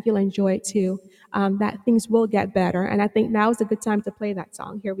I think you'll enjoy it too. That things will get better, and I think now is a good time to play that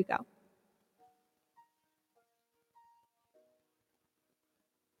song. Here we go.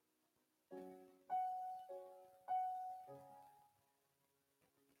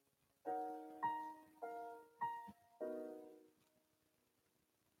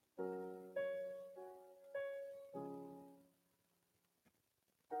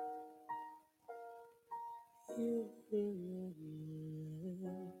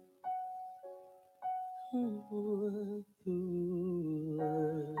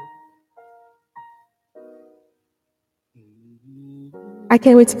 I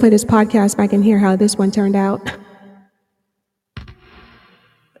can't wait to play this podcast back and hear how this one turned out.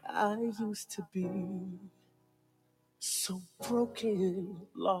 I used to be so broken,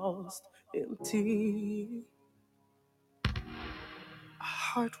 lost, empty. A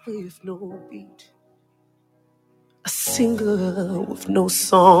heart with no beat, a singer with no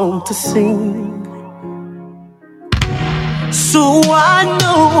song to sing. So I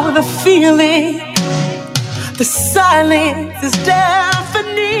know the feeling, the silence is deafening.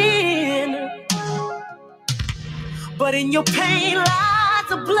 But in your pain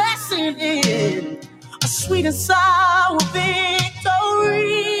lies a blessing, in a sweet and sour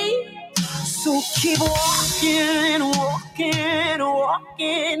victory. So keep walking, walking,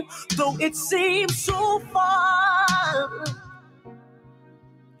 walking, though it seems so far.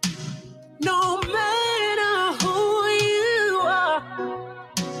 No matter who you are,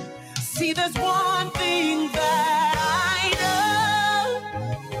 see, there's one thing that I know.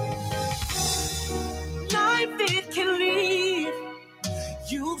 Life, it can leave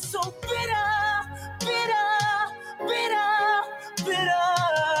you so bitter, bitter, bitter, bitter.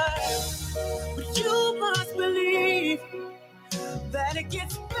 But you must believe that it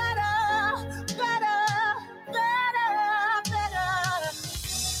gets better, better, better, better.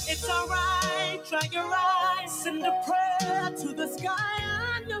 It's alright, dry your eyes, send a prayer to the sky.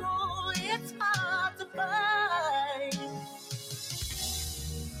 I know it's hard to find,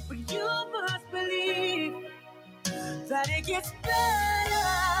 but you must believe that it gets better.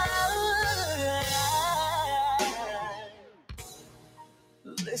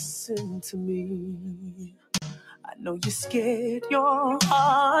 Listen to me. I know you're scared, your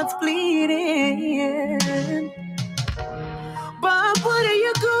heart's bleeding. But what are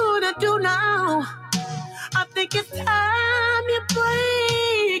you gonna do now? I think it's time you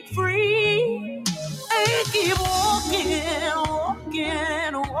break free and keep walking,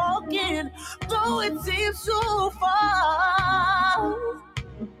 walking, walking, though it seems so far.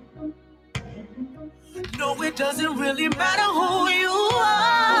 No, it doesn't really matter who you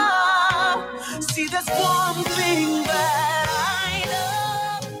are. See, there's one thing that I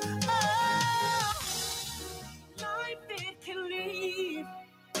know. Life, it can leave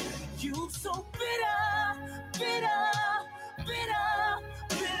you so bitter, bitter, bitter,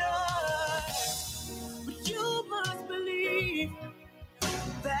 bitter. But you must believe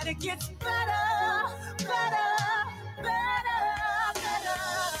that it gets better, better, better, better.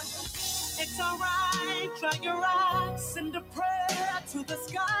 It's alright, dry your eyes, send a prayer to the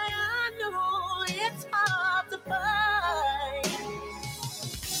sky. I know it's hard to find,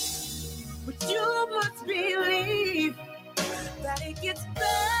 but you must believe that it gets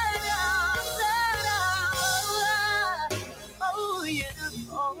better, better. Oh yeah,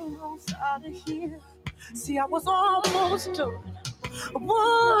 almost out of here. See, I was almost done. I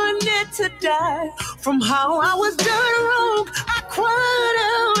wanted to die from how I was done wrong. I cried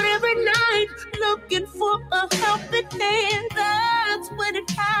out every night looking for a helping hand. That's when it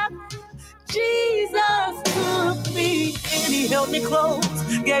happened. Jesus took me and he held me close,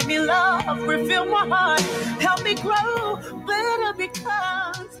 gave me love, refilled my heart, helped me grow better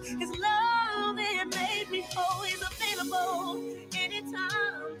because his love, it made me whole. He's available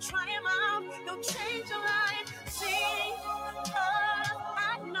anytime, trying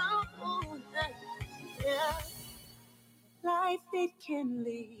Life it can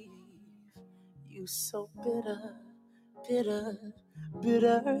leave you so bitter, bitter,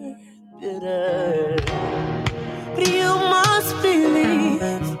 bitter, bitter. But you must believe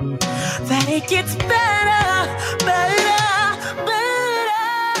that it gets better, better, better.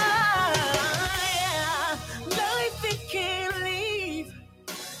 Yeah. Life it can leave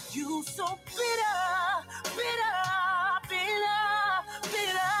you so bitter, bitter, bitter,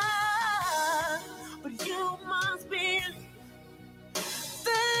 bitter. But you must be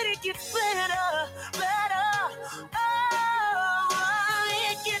that it gets better, better. Oh,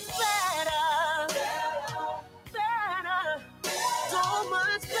 it gets better, better, so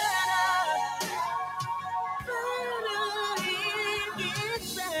much better, better. It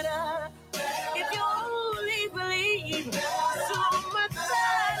gets better if you only believe. So much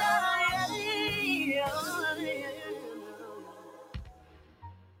better, yeah.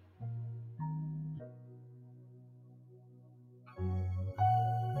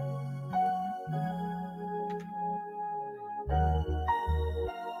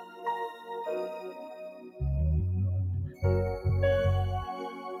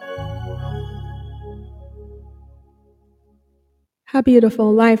 How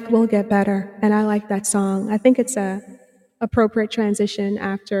beautiful. Life will get better. And I like that song. I think it's a appropriate transition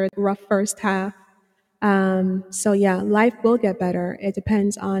after the rough first half. So yeah, life will get better. It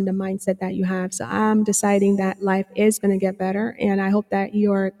depends on the mindset that you have. So I'm deciding that life is going to get better, and I hope that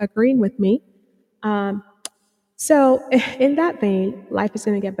you're agreeing with me. Um, so in that vein, life is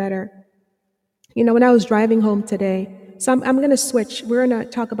going to get better. You know, when I was driving home today, so I'm going to switch. We're going to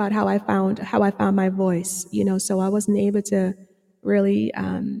talk about how I found my voice. You know, so I wasn't able to really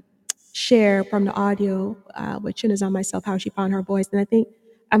share from the audio with China's on myself how she found her voice, and I think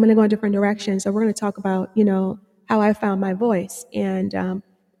I'm going to go in different directions. So we're going to talk about how I found my voice, and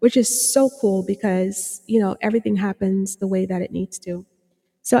which is so cool because everything happens the way that it needs to.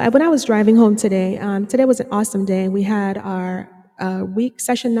 So when I was driving home today, today was an awesome day. We had our week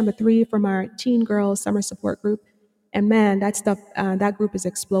session number 3 from our teen girls summer support group, and man, that group is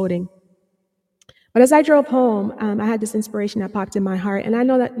exploding. But as I drove home, I had this inspiration that popped in my heart, and I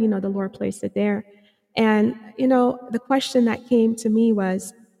know that the Lord placed it there. And the question that came to me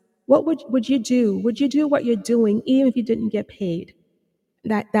was, what would you do? Would you do what you're doing even if you didn't get paid?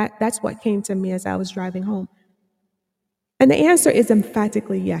 That's what came to me as I was driving home. And the answer is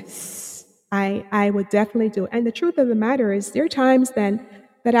emphatically yes. I would definitely do it. And the truth of the matter is there are times then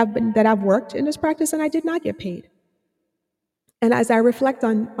that I've worked in this practice and I did not get paid. And as I reflect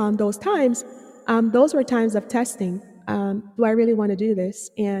on those times, those were times of testing. Do I really want to do this?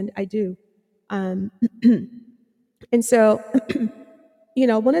 And I do. Um, and so,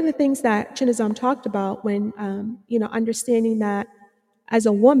 one of the things that Chinazam talked about when, understanding that as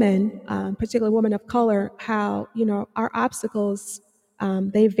a woman, particularly a woman of color, how our obstacles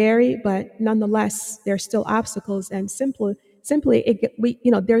they vary, but nonetheless they're still obstacles, and simply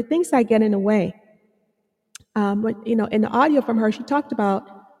there are things that get in the way. In the audio from her, she talked about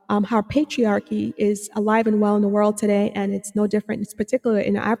how patriarchy is alive and well in the world today, and it's no different. It's particular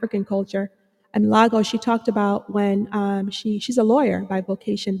in the African culture. And Lagos, she talked about when she's a lawyer by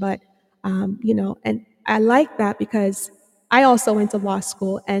vocation, but and I like that because I also went to law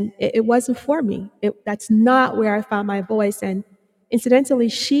school, and it wasn't for me. That's not where I found my voice. And incidentally,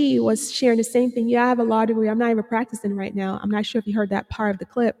 she was sharing the same thing. Yeah, I have a law degree. I'm not even practicing right now. I'm not sure if you heard that part of the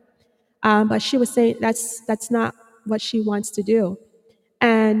clip, but she was saying that's not what she wants to do.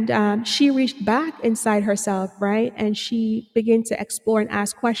 And she reached back inside herself, right? And she began to explore and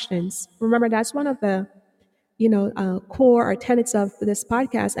ask questions. Remember, that's one of the core or tenets of this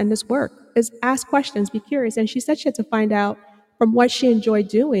podcast and this work is ask questions, be curious. And she said she had to find out from what she enjoyed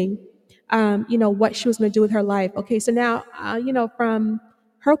doing, what she was going to do with her life. Okay, so now, from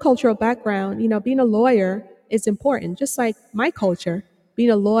her cultural background, being a lawyer is important, just like my culture.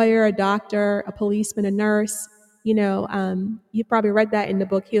 Being a lawyer, a doctor, a policeman, a nurse. You probably read that in the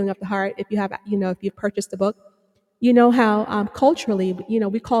book Healing of the Heart. If you have, if you've purchased the book, you know how culturally,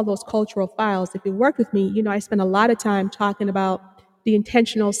 we call those cultural files. If you work with me, I spend a lot of time talking about the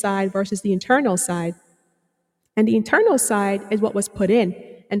intentional side versus the internal side. And the internal side is what was put in.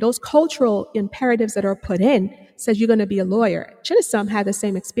 And those cultural imperatives that are put in says you're going to be a lawyer. Chinasum had the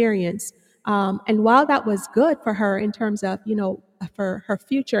same experience. And while that was good for her in terms of, for her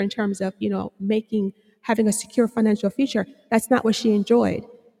future, in terms of, having a secure financial future, that's not what she enjoyed.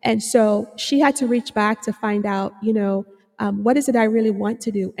 And so she had to reach back to find out, what is it I really want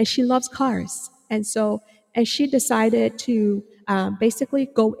to do? And she loves cars. And she decided to basically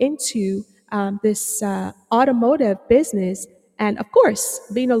go into this automotive business And of course,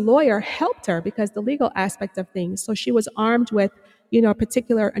 being a lawyer helped her because the legal aspect of things. So she was armed with,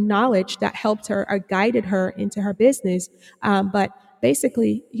 particular knowledge that helped her or guided her into her business. But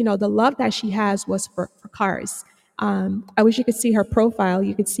basically, the love that she has was for cars. I wish you could see her profile.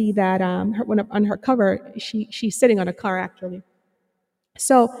 You could see that on her cover, she's sitting on a car actually.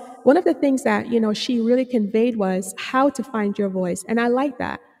 So one of the things that she really conveyed was how to find your voice, and I like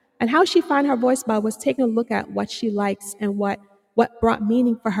that. And how she found her voice by was taking a look at what she likes and what brought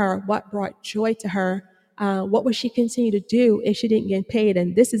meaning for her, what brought joy to her, what would she continue to do if she didn't get paid,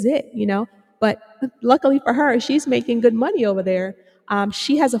 and this is it. But luckily for her, she's making good money over there.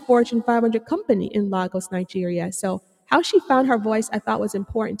 She has a Fortune 500 company in Lagos, Nigeria. So how she found her voice, I thought was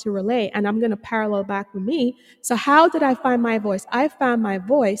important to relay, and I'm going to parallel back with me. So how did I find my voice? I found my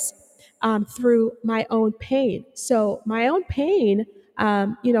voice through my own pain. So my own pain,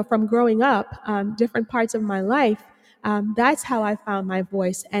 from growing up, different parts of my life, that's how I found my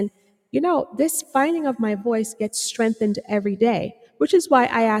voice. And this finding of my voice gets strengthened every day, which is why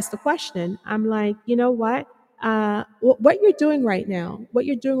I asked the question. I'm like, you know what? What you're doing right now,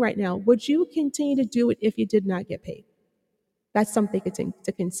 would you continue to do it if you did not get paid? That's something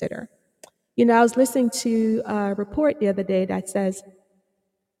to consider. I was listening to a report the other day that says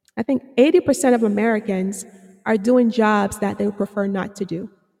I think 80% of Americans are doing jobs that they would prefer not to do.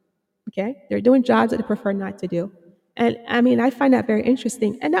 Okay? They're doing jobs that they prefer not to do. And I mean, I find that very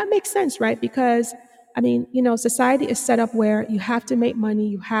interesting. And that makes sense, right? Because I mean, society is set up where you have to make money,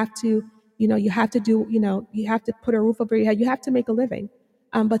 you have to do, you have to put a roof over your head, you have to make a living.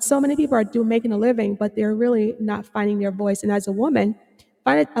 But so many people are making a living, but they're really not finding their voice. And as a woman,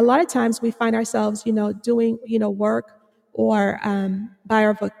 a lot of times we find ourselves, doing, work or by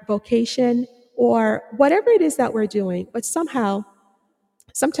our vocation or whatever it is that we're doing. But somehow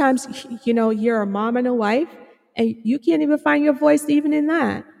sometimes, you're a mom and a wife, and you can't even find your voice even in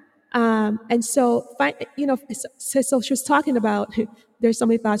that. And so, so she was talking about, there's so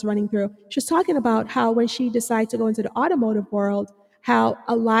many thoughts running through. She was talking about how when she decided to go into the automotive world, how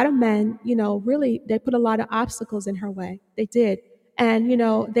a lot of men, really, they put a lot of obstacles in her way. They did. And,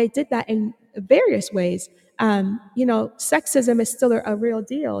 they did that in various ways. Sexism is still a real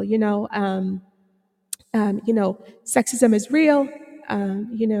deal, sexism is real.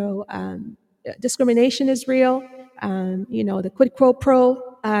 Discrimination is real. The quid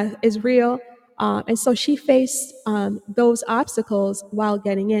pro is real. And so she faced those obstacles while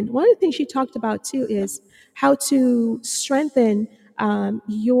getting in. One of the things she talked about too is how to strengthen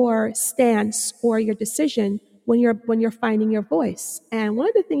your stance or your decision when you're finding your voice. And one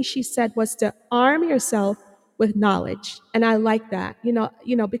of the things she said was to arm yourself with knowledge. And I like that.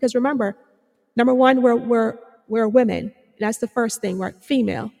 Because remember, number one, we're women. That's the first thing. We're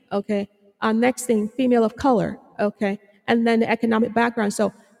female. Okay. Next thing, female of color. Okay. And then the economic background.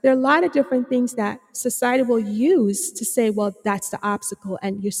 So there are a lot of different things that society will use to say, well, that's the obstacle,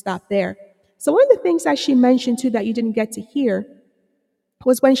 and you stop there. So one of the things that she mentioned too that you didn't get to hear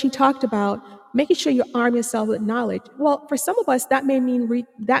was when she talked about making sure you arm yourself with knowledge. Well, for some of us, that may mean retooling.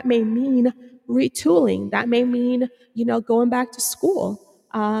 That may mean going back to school.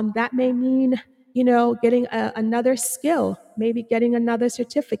 That may mean getting another skill, maybe getting another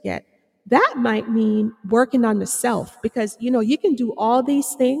certificate. That might mean working on the self because you can do all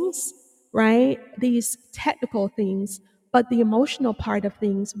these things, right? These technical things, but the emotional part of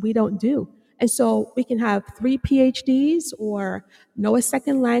things we don't do. And so we can have 3 PhDs or know a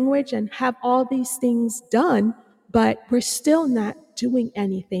second language and have all these things done, but we're still not doing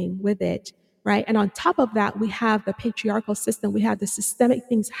anything with it, right? And on top of that, we have the patriarchal system. We have the systemic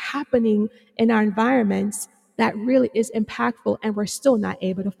things happening in our environments that really is impactful, and we're still not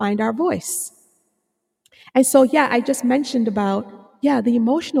able to find our voice. And so, yeah, I just mentioned about, yeah, the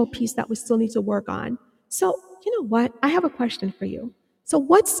emotional piece that we still need to work on. So, you know what? I have a question for you. So,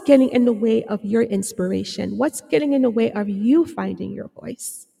 what's getting in the way of your inspiration? What's getting in the way of you finding your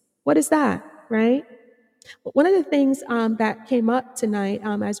voice? What is that, right? One of the things that came up tonight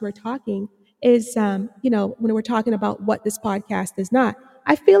as we're talking is, when we're talking about what this podcast is not,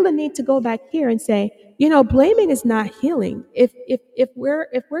 I feel the need to go back here and say, blaming is not healing. If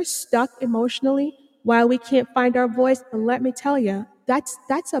we're stuck emotionally while we can't find our voice, and let me tell you, that's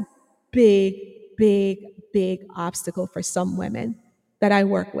a big, big, big obstacle for some women that I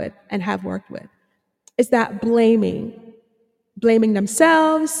work with and have worked with. Is that blaming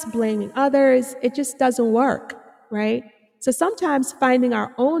themselves, blaming others. It just doesn't work, right? So sometimes finding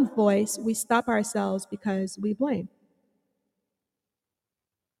our own voice, we stop ourselves because we blame.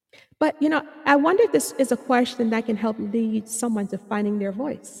 But, I wonder if this is a question that can help lead someone to finding their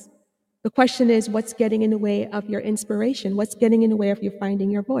voice. The question is, what's getting in the way of your inspiration? What's getting in the way of you finding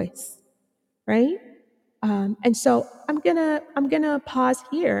your voice, right? And so I'm gonna pause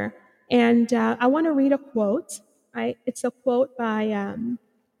here, and I want to read a quote. Right? It's a quote by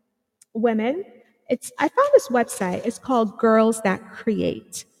women. I found this website. It's called Girls That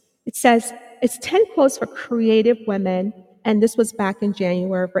Create. It says it's 10 quotes for creative women, and this was back in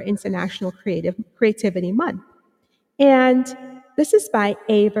January for International Creativity Month. And this is by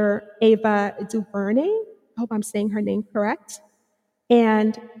Ava DuVernay. I hope I'm saying her name correct.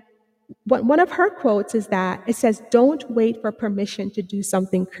 And one of her quotes is that it says, "Don't wait for permission to do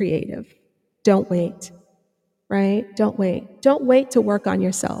something creative. Don't wait." Right? Don't wait. Don't wait to work on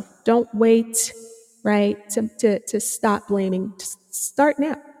yourself. Don't wait, right, to stop blaming. Just start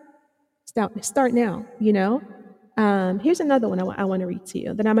now. Start now, you know? Here's another one I want to read to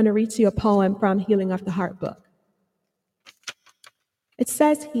you. Then I'm going to read to you a poem from Healing of the Heart book. It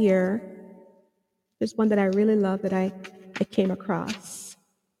says here, there's one that I really love that I came across.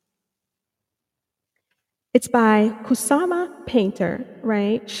 It's by Kusama Painter,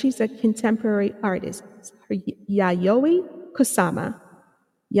 right? She's a contemporary artist. Her Yayoi Kusama.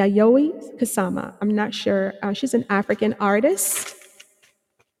 Yayoi Kusama. I'm not sure. She's an African artist.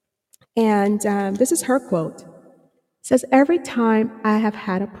 And this is her quote. It says, "Every time I have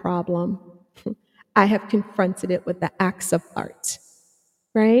had a problem, I have confronted it with the acts of art."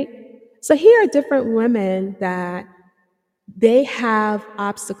 Right? So here are different women that they have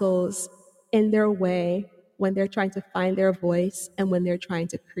obstacles in their way when they're trying to find their voice and when they're trying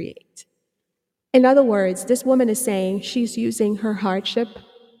to create. In other words, this woman is saying she's using her hardship,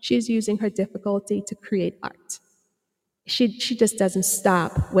 she's using her difficulty to create art. She just doesn't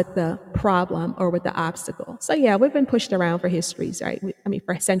stop with the problem or with the obstacle. So yeah, we've been pushed around for histories, right?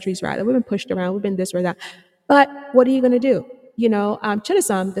 For centuries rather. We've been pushed around. We've been this or that. But what are you going to do?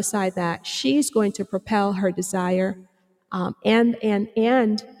 Chinasam decide that she's going to propel her desire, and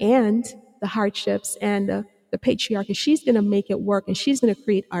the hardships and the patriarchy. She's going to make it work, and she's going to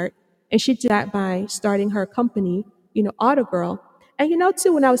create art. And she did that by starting her company, Auto Girl. And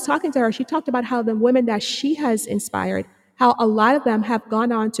too, when I was talking to her, she talked about how the women that she has inspired, how a lot of them have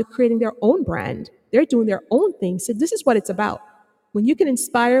gone on to creating their own brand. They're doing their own thing. So this is what it's about. When you can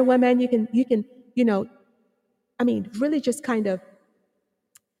inspire women, you can, really just kind of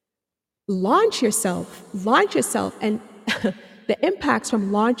launch yourself, and the impacts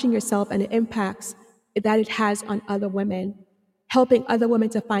from launching yourself and the impacts that it has on other women, helping other women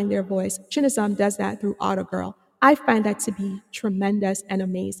to find their voice. Chinasam does that through Auto Girl. I find that to be tremendous and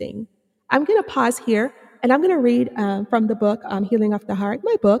amazing. I'm going to pause here, and I'm going to read from the book, Healing of the Heart,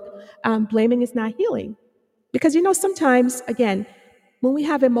 my book, Blaming is Not Healing. Because, sometimes, again, when we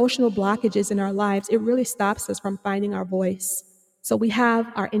have emotional blockages in our lives, it really stops us from finding our voice. So we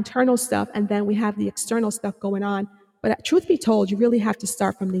have our internal stuff, and then we have the external stuff going on. But truth be told, you really have to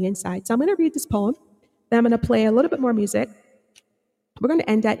start from the inside. So I'm going to read this poem. Then I'm going to play a little bit more music. We're going to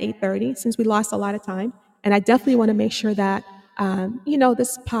end at 8:30 since we lost a lot of time. And I definitely want to make sure that,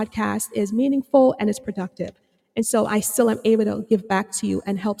 this podcast is meaningful and is productive. And so I still am able to give back to you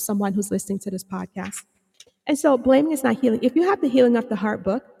and help someone who's listening to this podcast. And so blaming is not healing. If you have the Healing of the Heart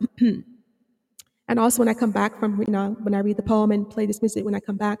book, and also when I come back from, when I read the poem and play this music when I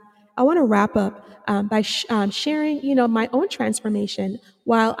come back, I want to wrap up by sharing, my own transformation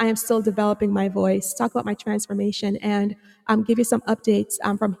while I am still developing my voice, talk about my transformation, and give you some updates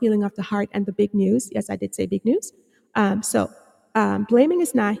from Healing of the Heart and the big news. Yes, I did say big news. Blaming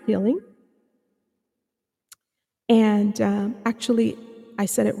is not healing. And actually, I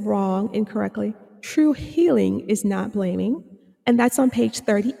said it wrong, incorrectly. True healing is not blaming. And that's on page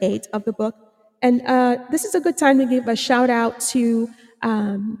 38 of the book. And this is a good time to give a shout out to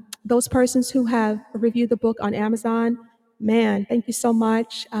those persons who have reviewed the book on Amazon. Man, thank you so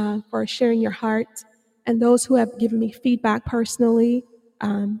much for sharing your heart. And those who have given me feedback personally,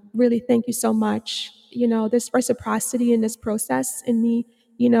 really thank you so much. This reciprocity in this process in me,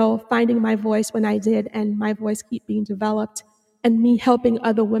 finding my voice when I did, and my voice keep being developed, and me helping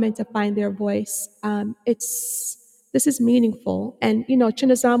other women to find their voice. This is meaningful. And,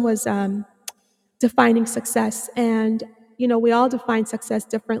 Chinazam was defining success. And, we all define success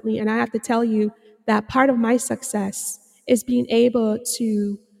differently. And I have to tell you that part of my success is being able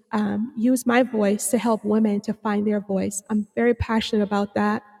to use my voice to help women to find their voice. I'm very passionate about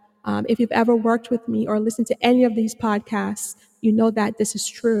that. If you've ever worked with me or listened to any of these podcasts, you know that this is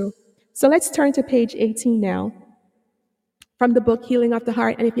true. So let's turn to page 18 now from the book Healing of the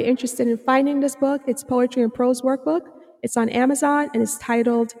Heart. And if you're interested in finding this book, it's Poetry and Prose Workbook. It's on Amazon, and it's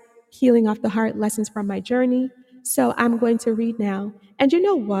titled Healing of the Heart, Lessons from My Journey. So I'm going to read now. And you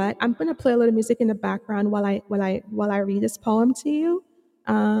know what? I'm going to play a little music in the background while I read this poem to you.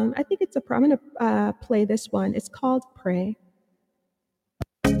 I think I'm going to play this one. It's called Pray.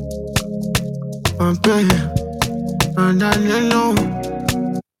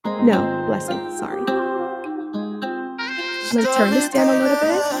 No, blessing. Sorry. I'm going to turn this down a little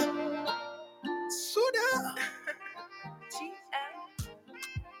bit.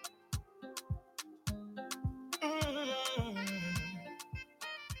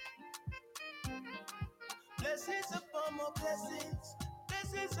 Blessings upon more blessings.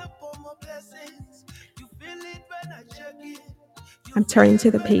 Blessings upon more blessings. You feel it when I check it. I'm turning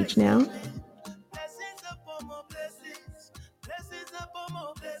to the page now. Blessings upon more blessings. Blessings upon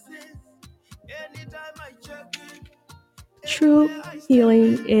more blessings. Anytime I check it. True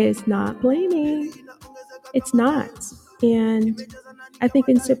healing is not blaming. It's not. And I think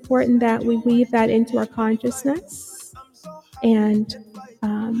it's important that we weave that into our consciousness and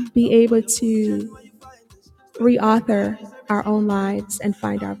be able to reauthor our own lives and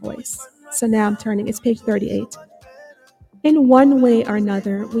find our voice. So now I'm turning, it's page 38. In one way or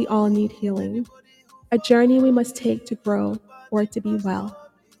another, we all need healing, a journey we must take to grow or to be well.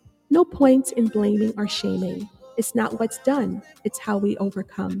 No point in blaming or shaming. It's not what's done, it's how we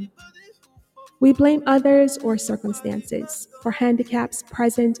overcome. We blame others or circumstances for handicaps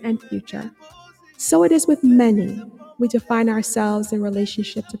present and future. So it is with many. We define ourselves in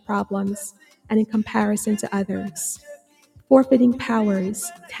relationship to problems and in comparison to others, forfeiting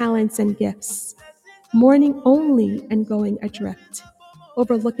powers, talents, and gifts, mourning only and going adrift,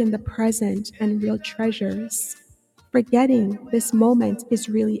 overlooking the present and real treasures, forgetting this moment is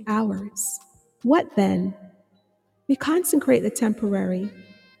really ours. What then? We consecrate the temporary,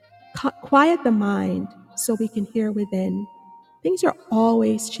 quiet the mind so we can hear within. Things are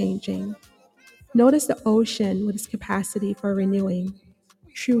always changing. Notice the ocean with its capacity for renewing.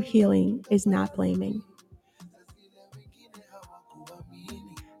 True healing is not blaming.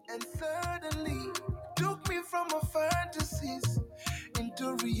 And suddenly took me from a fantasies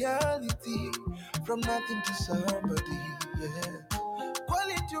into reality, from nothing to somebody. Yeah.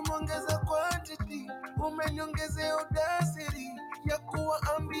 Quality umeongeza quantity, umeniongezea audacity ya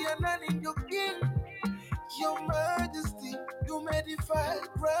kuwaambia nani ndio king. Your majesty, you may defy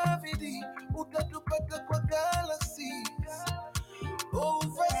gravity, utatupata kwa galaxies,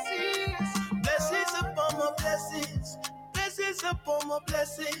 overseas. Blessings upon my blessings, blessings upon my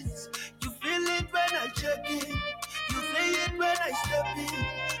blessings. You feel it when I check in, you feel it when I step in.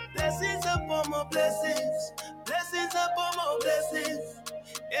 Blessings upon my blessings, blessings upon my blessings.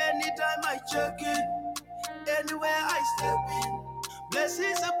 Anytime I check in, anywhere I step in.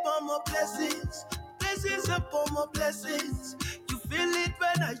 Blessings upon my blessings, blessings upon my blessings. You feel it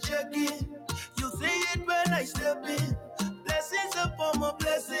when I check in, you see it when I step in. Blessings upon my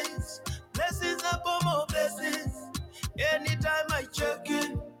blessings, blessings upon my blessings. Anytime I check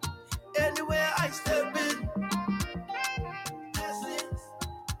in, anywhere I step in. Blessings,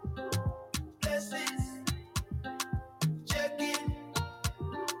 blessings, check in,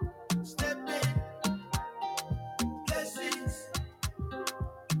 step in. Blessings,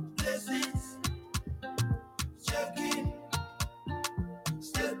 blessings, check in,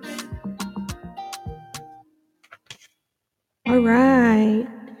 step in. All right.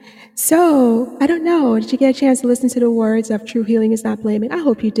 So, I don't know. Did you get a chance to listen to the words of True Healing is Not Blaming? I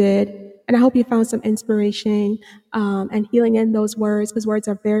hope you did. And I hope you found some inspiration and healing in those words, because words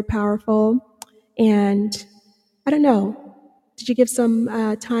are very powerful. And I don't know. Did you give some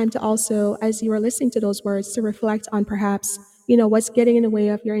time to also, as you were listening to those words, to reflect on perhaps, what's getting in the way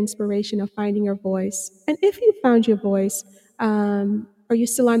of your inspiration of finding your voice? And if you found your voice, are you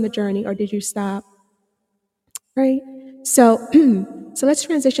still on the journey or did you stop? Right. So, so let's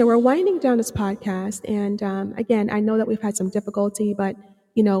transition. We're winding down this podcast, and again, I know that we've had some difficulty, but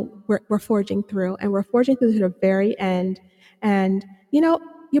we're forging through, and we're forging through to the very end. And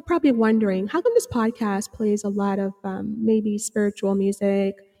you're probably wondering how come this podcast plays a lot of maybe spiritual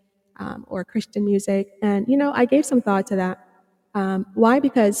music or Christian music, and I gave some thought to that. Why?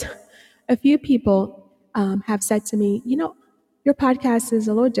 Because a few people have said to me, your podcast is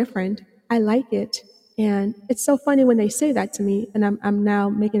a little different. I like it. And it's so funny when they say that to me, and I'm now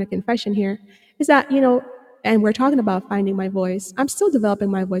making a confession here, is that, and we're talking about finding my voice. I'm still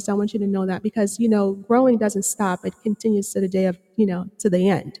developing my voice. I want you to know that because, growing doesn't stop. It continues to the day of, to the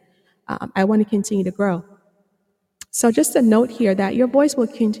end. I want to continue to grow. So just a note here that your voice will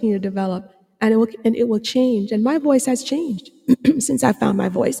continue to develop and it will change. And my voice has changed since I found my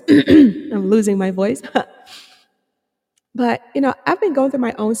voice. I'm losing my voice. But, I've been going through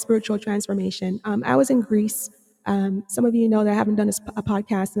my own spiritual transformation. I was in Greece Some of you know that I haven't done a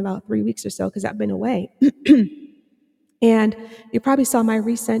podcast in about 3 weeks or so because I've been away. And you probably saw my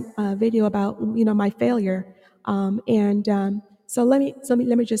recent video about my failure. So let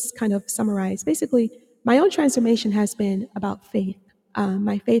me just kind of summarize. Basically, my own transformation has been about faith.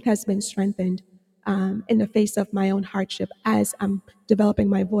 My faith has been strengthened in the face of my own hardship as I'm developing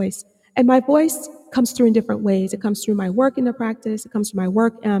my voice. And my voice comes through in different ways. It comes through my work in the practice. It comes through my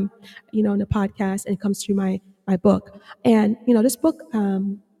work, in the podcast, and it comes through my book. And this book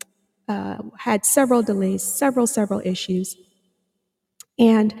had several delays, several issues.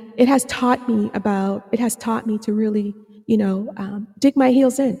 And it has taught me to really, dig my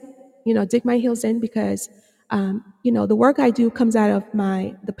heels in, because, the work I do comes out of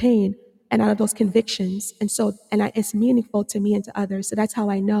the pain and out of those convictions. And so, it's meaningful to me and to others. So that's how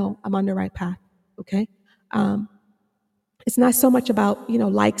I know I'm on the right path. Okay. Um, it's not so much about,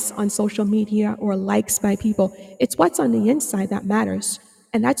 likes on social media or likes by people. It's what's on the inside that matters.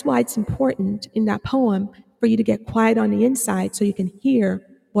 And that's why it's important in that poem for you to get quiet on the inside so you can hear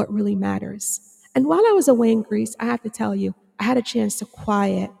what really matters. And while I was away in Greece, I have to tell you, I had a chance to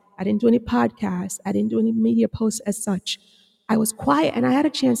quiet. I didn't do any podcasts. I didn't do any media posts as such. I was quiet and I had a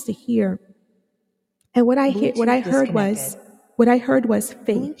chance to hear. And what I heard was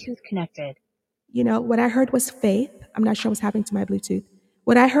faith. Bluetooth connected. What I heard was faith. I'm not sure what's happening to my Bluetooth.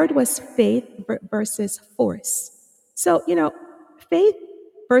 What I heard was faith versus force. So, faith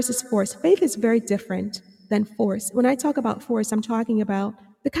versus force. Faith is very different than force. When I talk about force, I'm talking about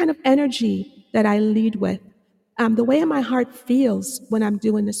the kind of energy that I lead with, the way my heart feels when I'm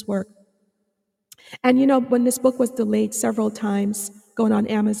doing this work. And when this book was delayed several times, going on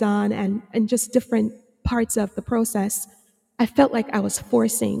Amazon and just different parts of the process, I felt like I was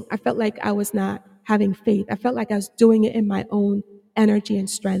forcing. I felt like I was not having faith. I felt like I was doing it in my own energy and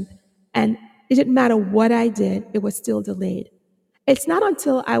strength. And it didn't matter what I did, it was still delayed. It's not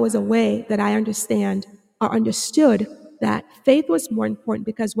until I was away that I understood that faith was more important,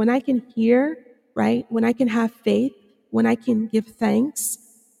 because when I can hear, right, when I can have faith, when I can give thanks,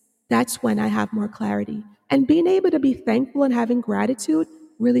 that's when I have more clarity. And being able to be thankful and having gratitude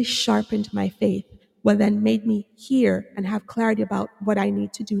really sharpened my faith, what then made me hear and have clarity about what I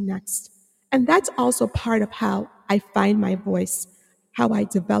need to do next. And that's also part of how I find my voice, how I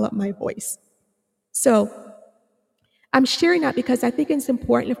develop my voice. So I'm sharing that because I think it's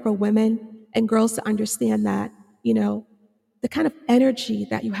important for women and girls to understand that, the kind of energy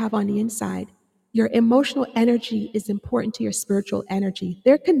that you have on the inside, your emotional energy is important to your spiritual energy.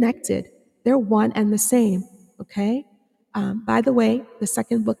 They're connected. They're one and the same. Okay. By the way, the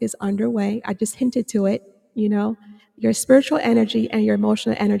second book is underway. I just hinted to it. Your spiritual energy and your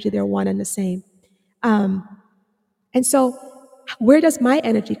emotional energy, they're one and the same. And so, where does my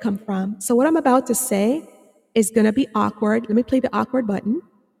energy come from? So, what I'm about to say is going to be awkward. Let me play the awkward button.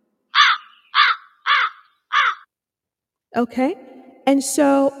 Okay. And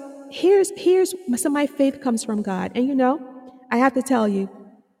so so my faith comes from God. And I have to tell you,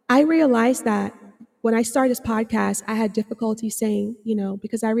 I realized that when I started this podcast, I had difficulty saying,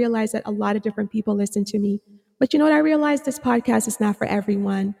 because I realized that a lot of different people listen to me. But you know what? I realized this podcast is not for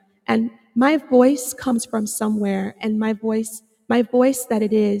everyone. And my voice comes from somewhere. And my voice that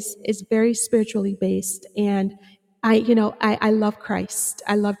it is very spiritually based. And I love Christ.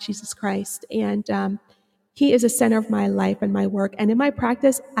 I love Jesus Christ. And, he is the center of my life and my work. And in my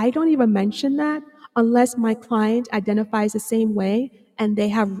practice, I don't even mention that unless my client identifies the same way and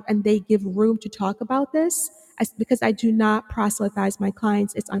they give room to talk about this. Because I do not proselytize my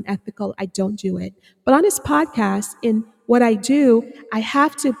clients. It's unethical. I don't do it. But on this podcast, in what I do, I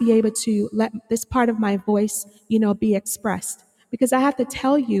have to be able to let this part of my voice, be expressed. Because I have to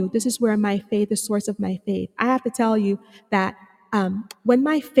tell you, this is where my faith, the source of my faith. I have to tell you that when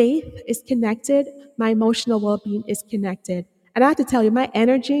my faith is connected, my emotional well-being is connected. And I have to tell you, my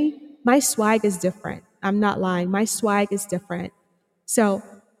energy, my swag is different. I'm not lying. My swag is different. So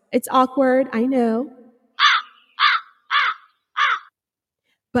it's awkward, I know,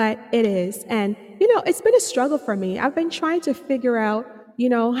 but it is. And, it's been a struggle for me. I've been trying to figure out,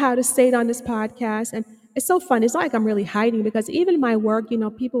 how to say it on this podcast. And it's so fun. It's not like I'm really hiding, because even in my work,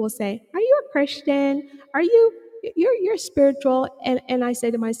 people will say, "Are you a Christian? Are you're spiritual?" And I say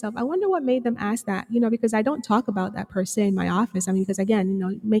to myself, I wonder what made them ask that, because I don't talk about that per se in my office. I mean, because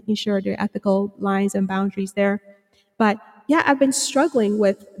again, making sure there are ethical lines and boundaries there. But yeah, I've been struggling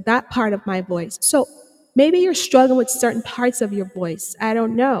with that part of my voice. So maybe you're struggling with certain parts of your voice. I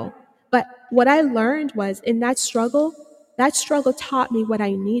don't know. But what I learned was in that struggle taught me what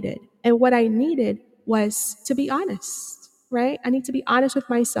I needed. And what I needed was to be honest, right? I need to be honest with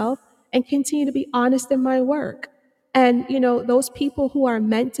myself and continue to be honest in my work. And, those people who are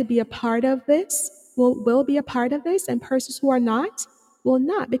meant to be a part of this will be a part of this, and persons who are not will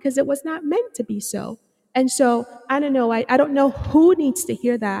not, because it was not meant to be so. And so, I don't know. I don't know who needs to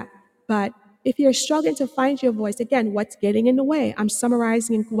hear that, but if you're struggling to find your voice, again, what's getting in the way? I'm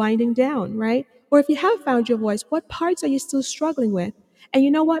summarizing and winding down, right? Or if you have found your voice, what parts are you still struggling with? And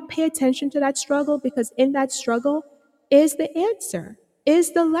you know what? Pay attention to that struggle, because in that struggle is the answer,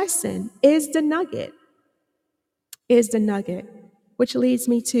 is the lesson, is the nugget. Which leads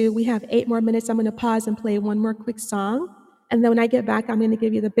me to, we have 8 more minutes. I'm going to pause and play one more quick song. And then when I get back, I'm going to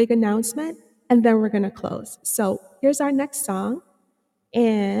give you the big announcement, and then we're going to close. So here's our next song.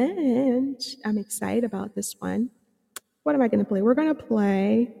 And I'm excited about this one. What am I going to play? We're going to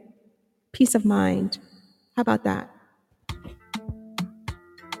play Peace of Mind. How about that?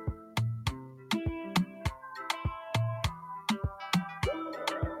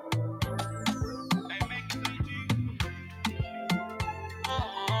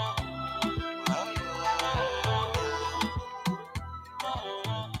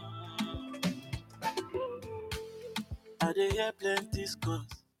 I dey hear plenty scores.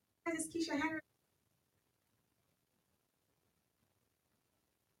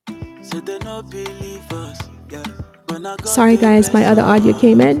 Say they no believe us, yeah. Sorry, guys, my other audio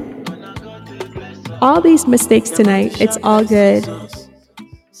came in. All these mistakes tonight, it's all good.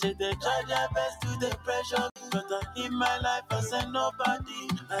 Say they try their best to the pressure, but I live my life as a nobody.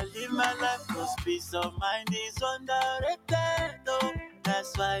 I live my life cause peace of mind is underrated, oh.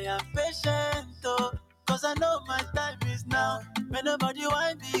 That's why I'm patient, oh. Cause I know my time is now. May nobody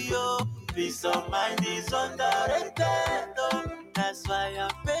want me, oh. Peace of mind is underrated, oh. That's why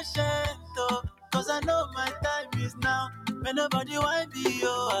I'm patient, oh. Cause I know my time is now. May nobody want me,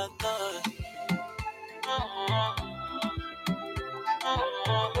 oh.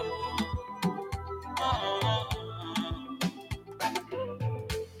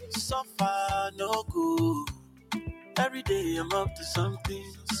 So far, no good. Every day I'm up to something.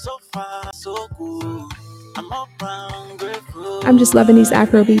 So far, so good. I'm up and grateful. I'm just loving these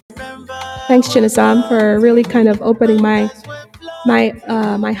Afro beats. Thanks, Chinasam, for really kind of opening my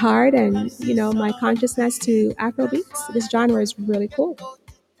heart and my consciousness to Afro beats. This genre is really cool.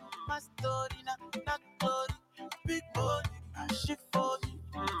 Big body, she for me,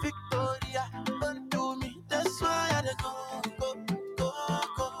 Victoria, undo me. That's why I go.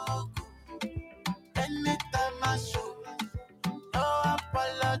 Anytime I show, no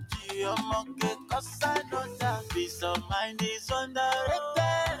apology, I'm okay, cause I know that peace of mind is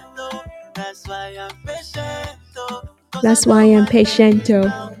underrated, oh. That's why I'm patient, oh. That's why I'm patient,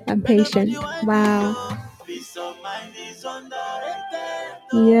 I'm patient. Wow. Peace of mind is underrated,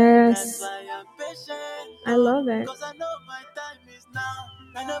 yes. That's why I'm patient, I love it. Cause I know my time is now.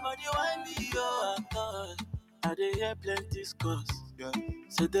 And nobody want me, oh, at all. I dey hear plenty scores, yeah.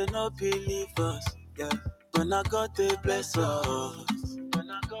 So they no believe us, yeah. When I got the bless us.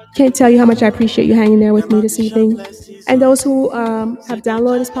 Can't tell you how much I appreciate you hanging there with me this evening. And those who have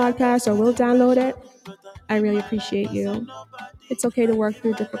downloaded this podcast or will download it, I really appreciate you. It's okay to work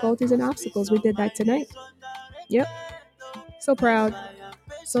through difficulties and obstacles. We did that tonight. Yep. So proud.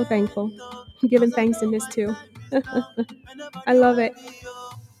 So thankful. Giving thanks in this too. I love it.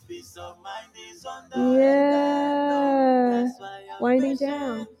 Yeah. Winding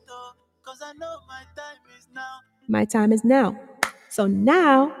down. My time is now. So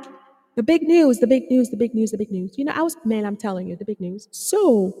now, the big news. I'm telling you, the big news.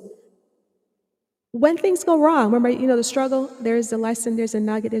 So, when things go wrong, remember, the struggle, there's a lesson, there's a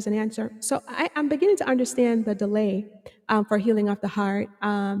nugget, there's an answer. So, I'm beginning to understand the delay for healing of the heart,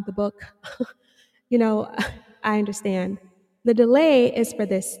 the book. I understand. The delay is for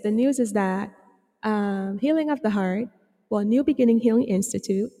this. The news is that Healing of the Heart, New Beginning Healing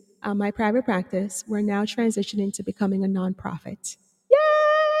Institute, my private practice, we're now transitioning to becoming a nonprofit. Yay!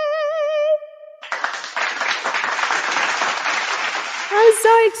 I'm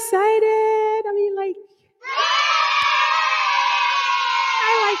so excited.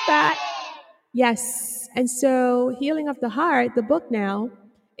 I like that. Yes. And so, Healing of the Heart, the book now,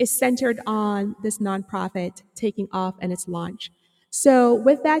 is centered on this nonprofit taking off and its launch. So,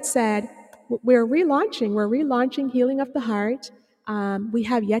 with that said, we're relaunching. We're relaunching Healing of the Heart. We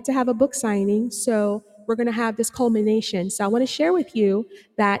have yet to have a book signing, so we're going to have this culmination. So, I want to share with you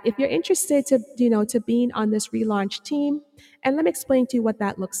that if you're interested to being on this relaunch team, and let me explain to you what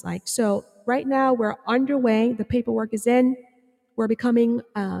that looks like. So, right now we're underway. The paperwork is in. We're becoming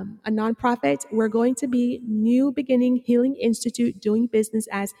a nonprofit. We're going to be New Beginning Healing Institute, doing business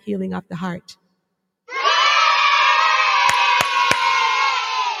as Healing of the Heart.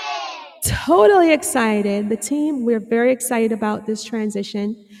 Totally excited. The team, we're very excited about this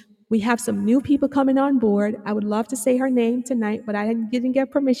transition. We have some new people coming on board. I would love to say her name tonight, but I didn't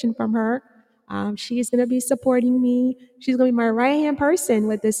get permission from her. She is going to be supporting me. She's going to be my right hand person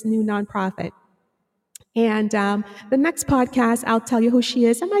with this new nonprofit. And the next podcast, I'll tell you who she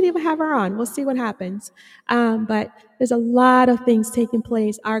is. I might even have her on. We'll see what happens. But there's a lot of things taking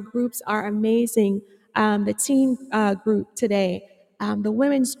place. Our groups are amazing. The teen group today, the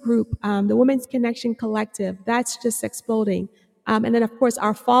women's group, the Women's Connection Collective, that's just exploding. And then, of course,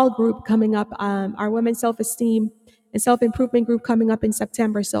 our fall group coming up, our Women's Self-Esteem and Self-Improvement group coming up in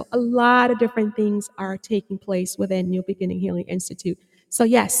September. So a lot of different things are taking place within New Beginning Healing Institute. So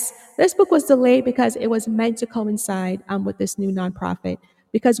yes, this book was delayed because it was meant to coincide with this new nonprofit,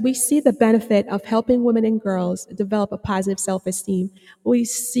 because we see the benefit of helping women and girls develop a positive self-esteem. We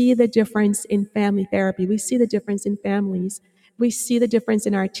see the difference in family therapy. We see the difference in families. We see the difference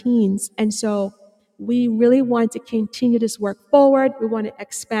in our teens. And so we really want to continue this work forward. We want to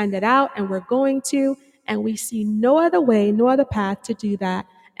expand it out, and we're going to. And we see no other way, no other path to do that.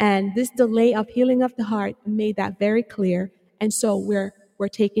 And this delay of healing of the heart made that very clear. And so we're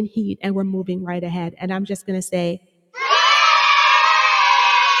taking heed and we're moving right ahead. And I'm just going to say,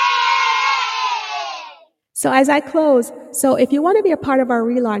 so as I close, so if you want to be a part of our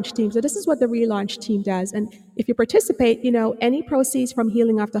relaunch team, so this is what the relaunch team does. And if you participate, any proceeds from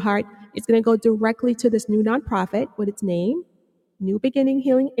Healing of the Heart, it's going to go directly to this new nonprofit with its name, New Beginning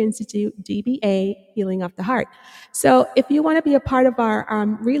Healing Institute, DBA, Healing of the Heart. So if you want to be a part of our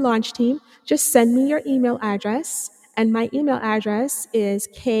relaunch team, just send me your email address. And my email address is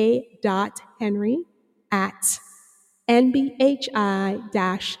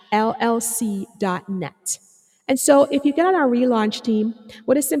k.henry@nbhi-llc.net. And so if you get on our relaunch team,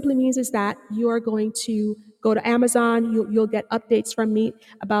 what it simply means is that you're going to go to Amazon. You'll get updates from me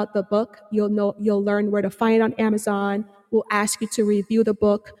about the book. You'll learn where to find it on Amazon. We'll ask you to review the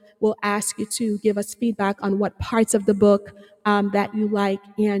book. We'll ask you to give us feedback on what parts of the book that you like,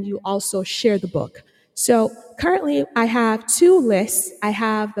 and you also share the book. So currently, I have two lists. I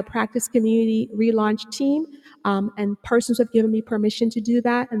have the Practice Community Relaunch Team, and persons have given me permission to do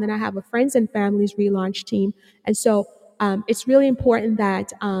that. And then I have a Friends and Families Relaunch Team. And so it's really important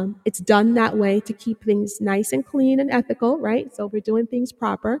that it's done that way to keep things nice and clean and ethical, right? So we're doing things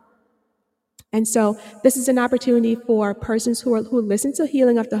proper. And so this is an opportunity for persons who listen to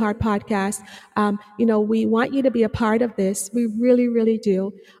Healing of the Heart podcast. We want you to be a part of this. We really, really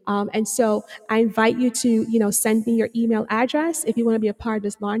do. And so I invite you to, send me your email address if you want to be a part of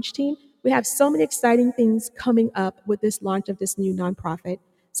this launch team. We have so many exciting things coming up with this launch of this new nonprofit.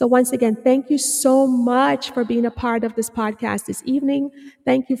 So once again, thank you so much for being a part of this podcast this evening.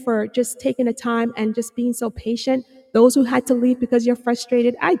 Thank you for just taking the time and just being so patient. Those who had to leave because you're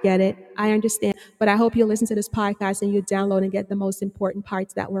frustrated, I get it. I understand. But I hope you listen to this podcast and you download and get the most important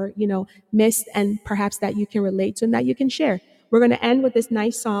parts that were, missed, and perhaps that you can relate to and that you can share. We're going to end with this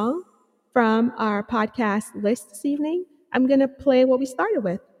nice song from our podcast list this evening. I'm going to play what we started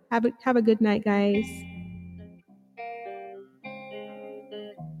with. Have a good night, guys.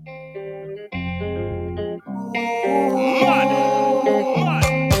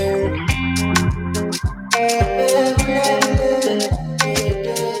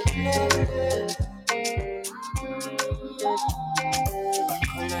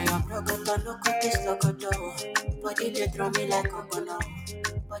 Body they throw me like a bono.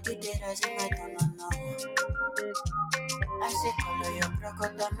 Body they rising like a no. I say color your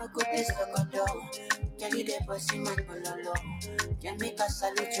crocodile, no good is locodo. Jelly they bossy my cololo. Can make a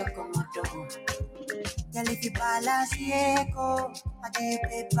salute your comodo. Jelly fi balance yeko, I give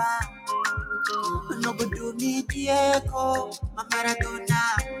paper. No good do me dieko, my Maradona.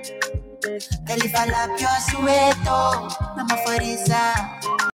 Jelly fa la pio sueto, na ma farisa.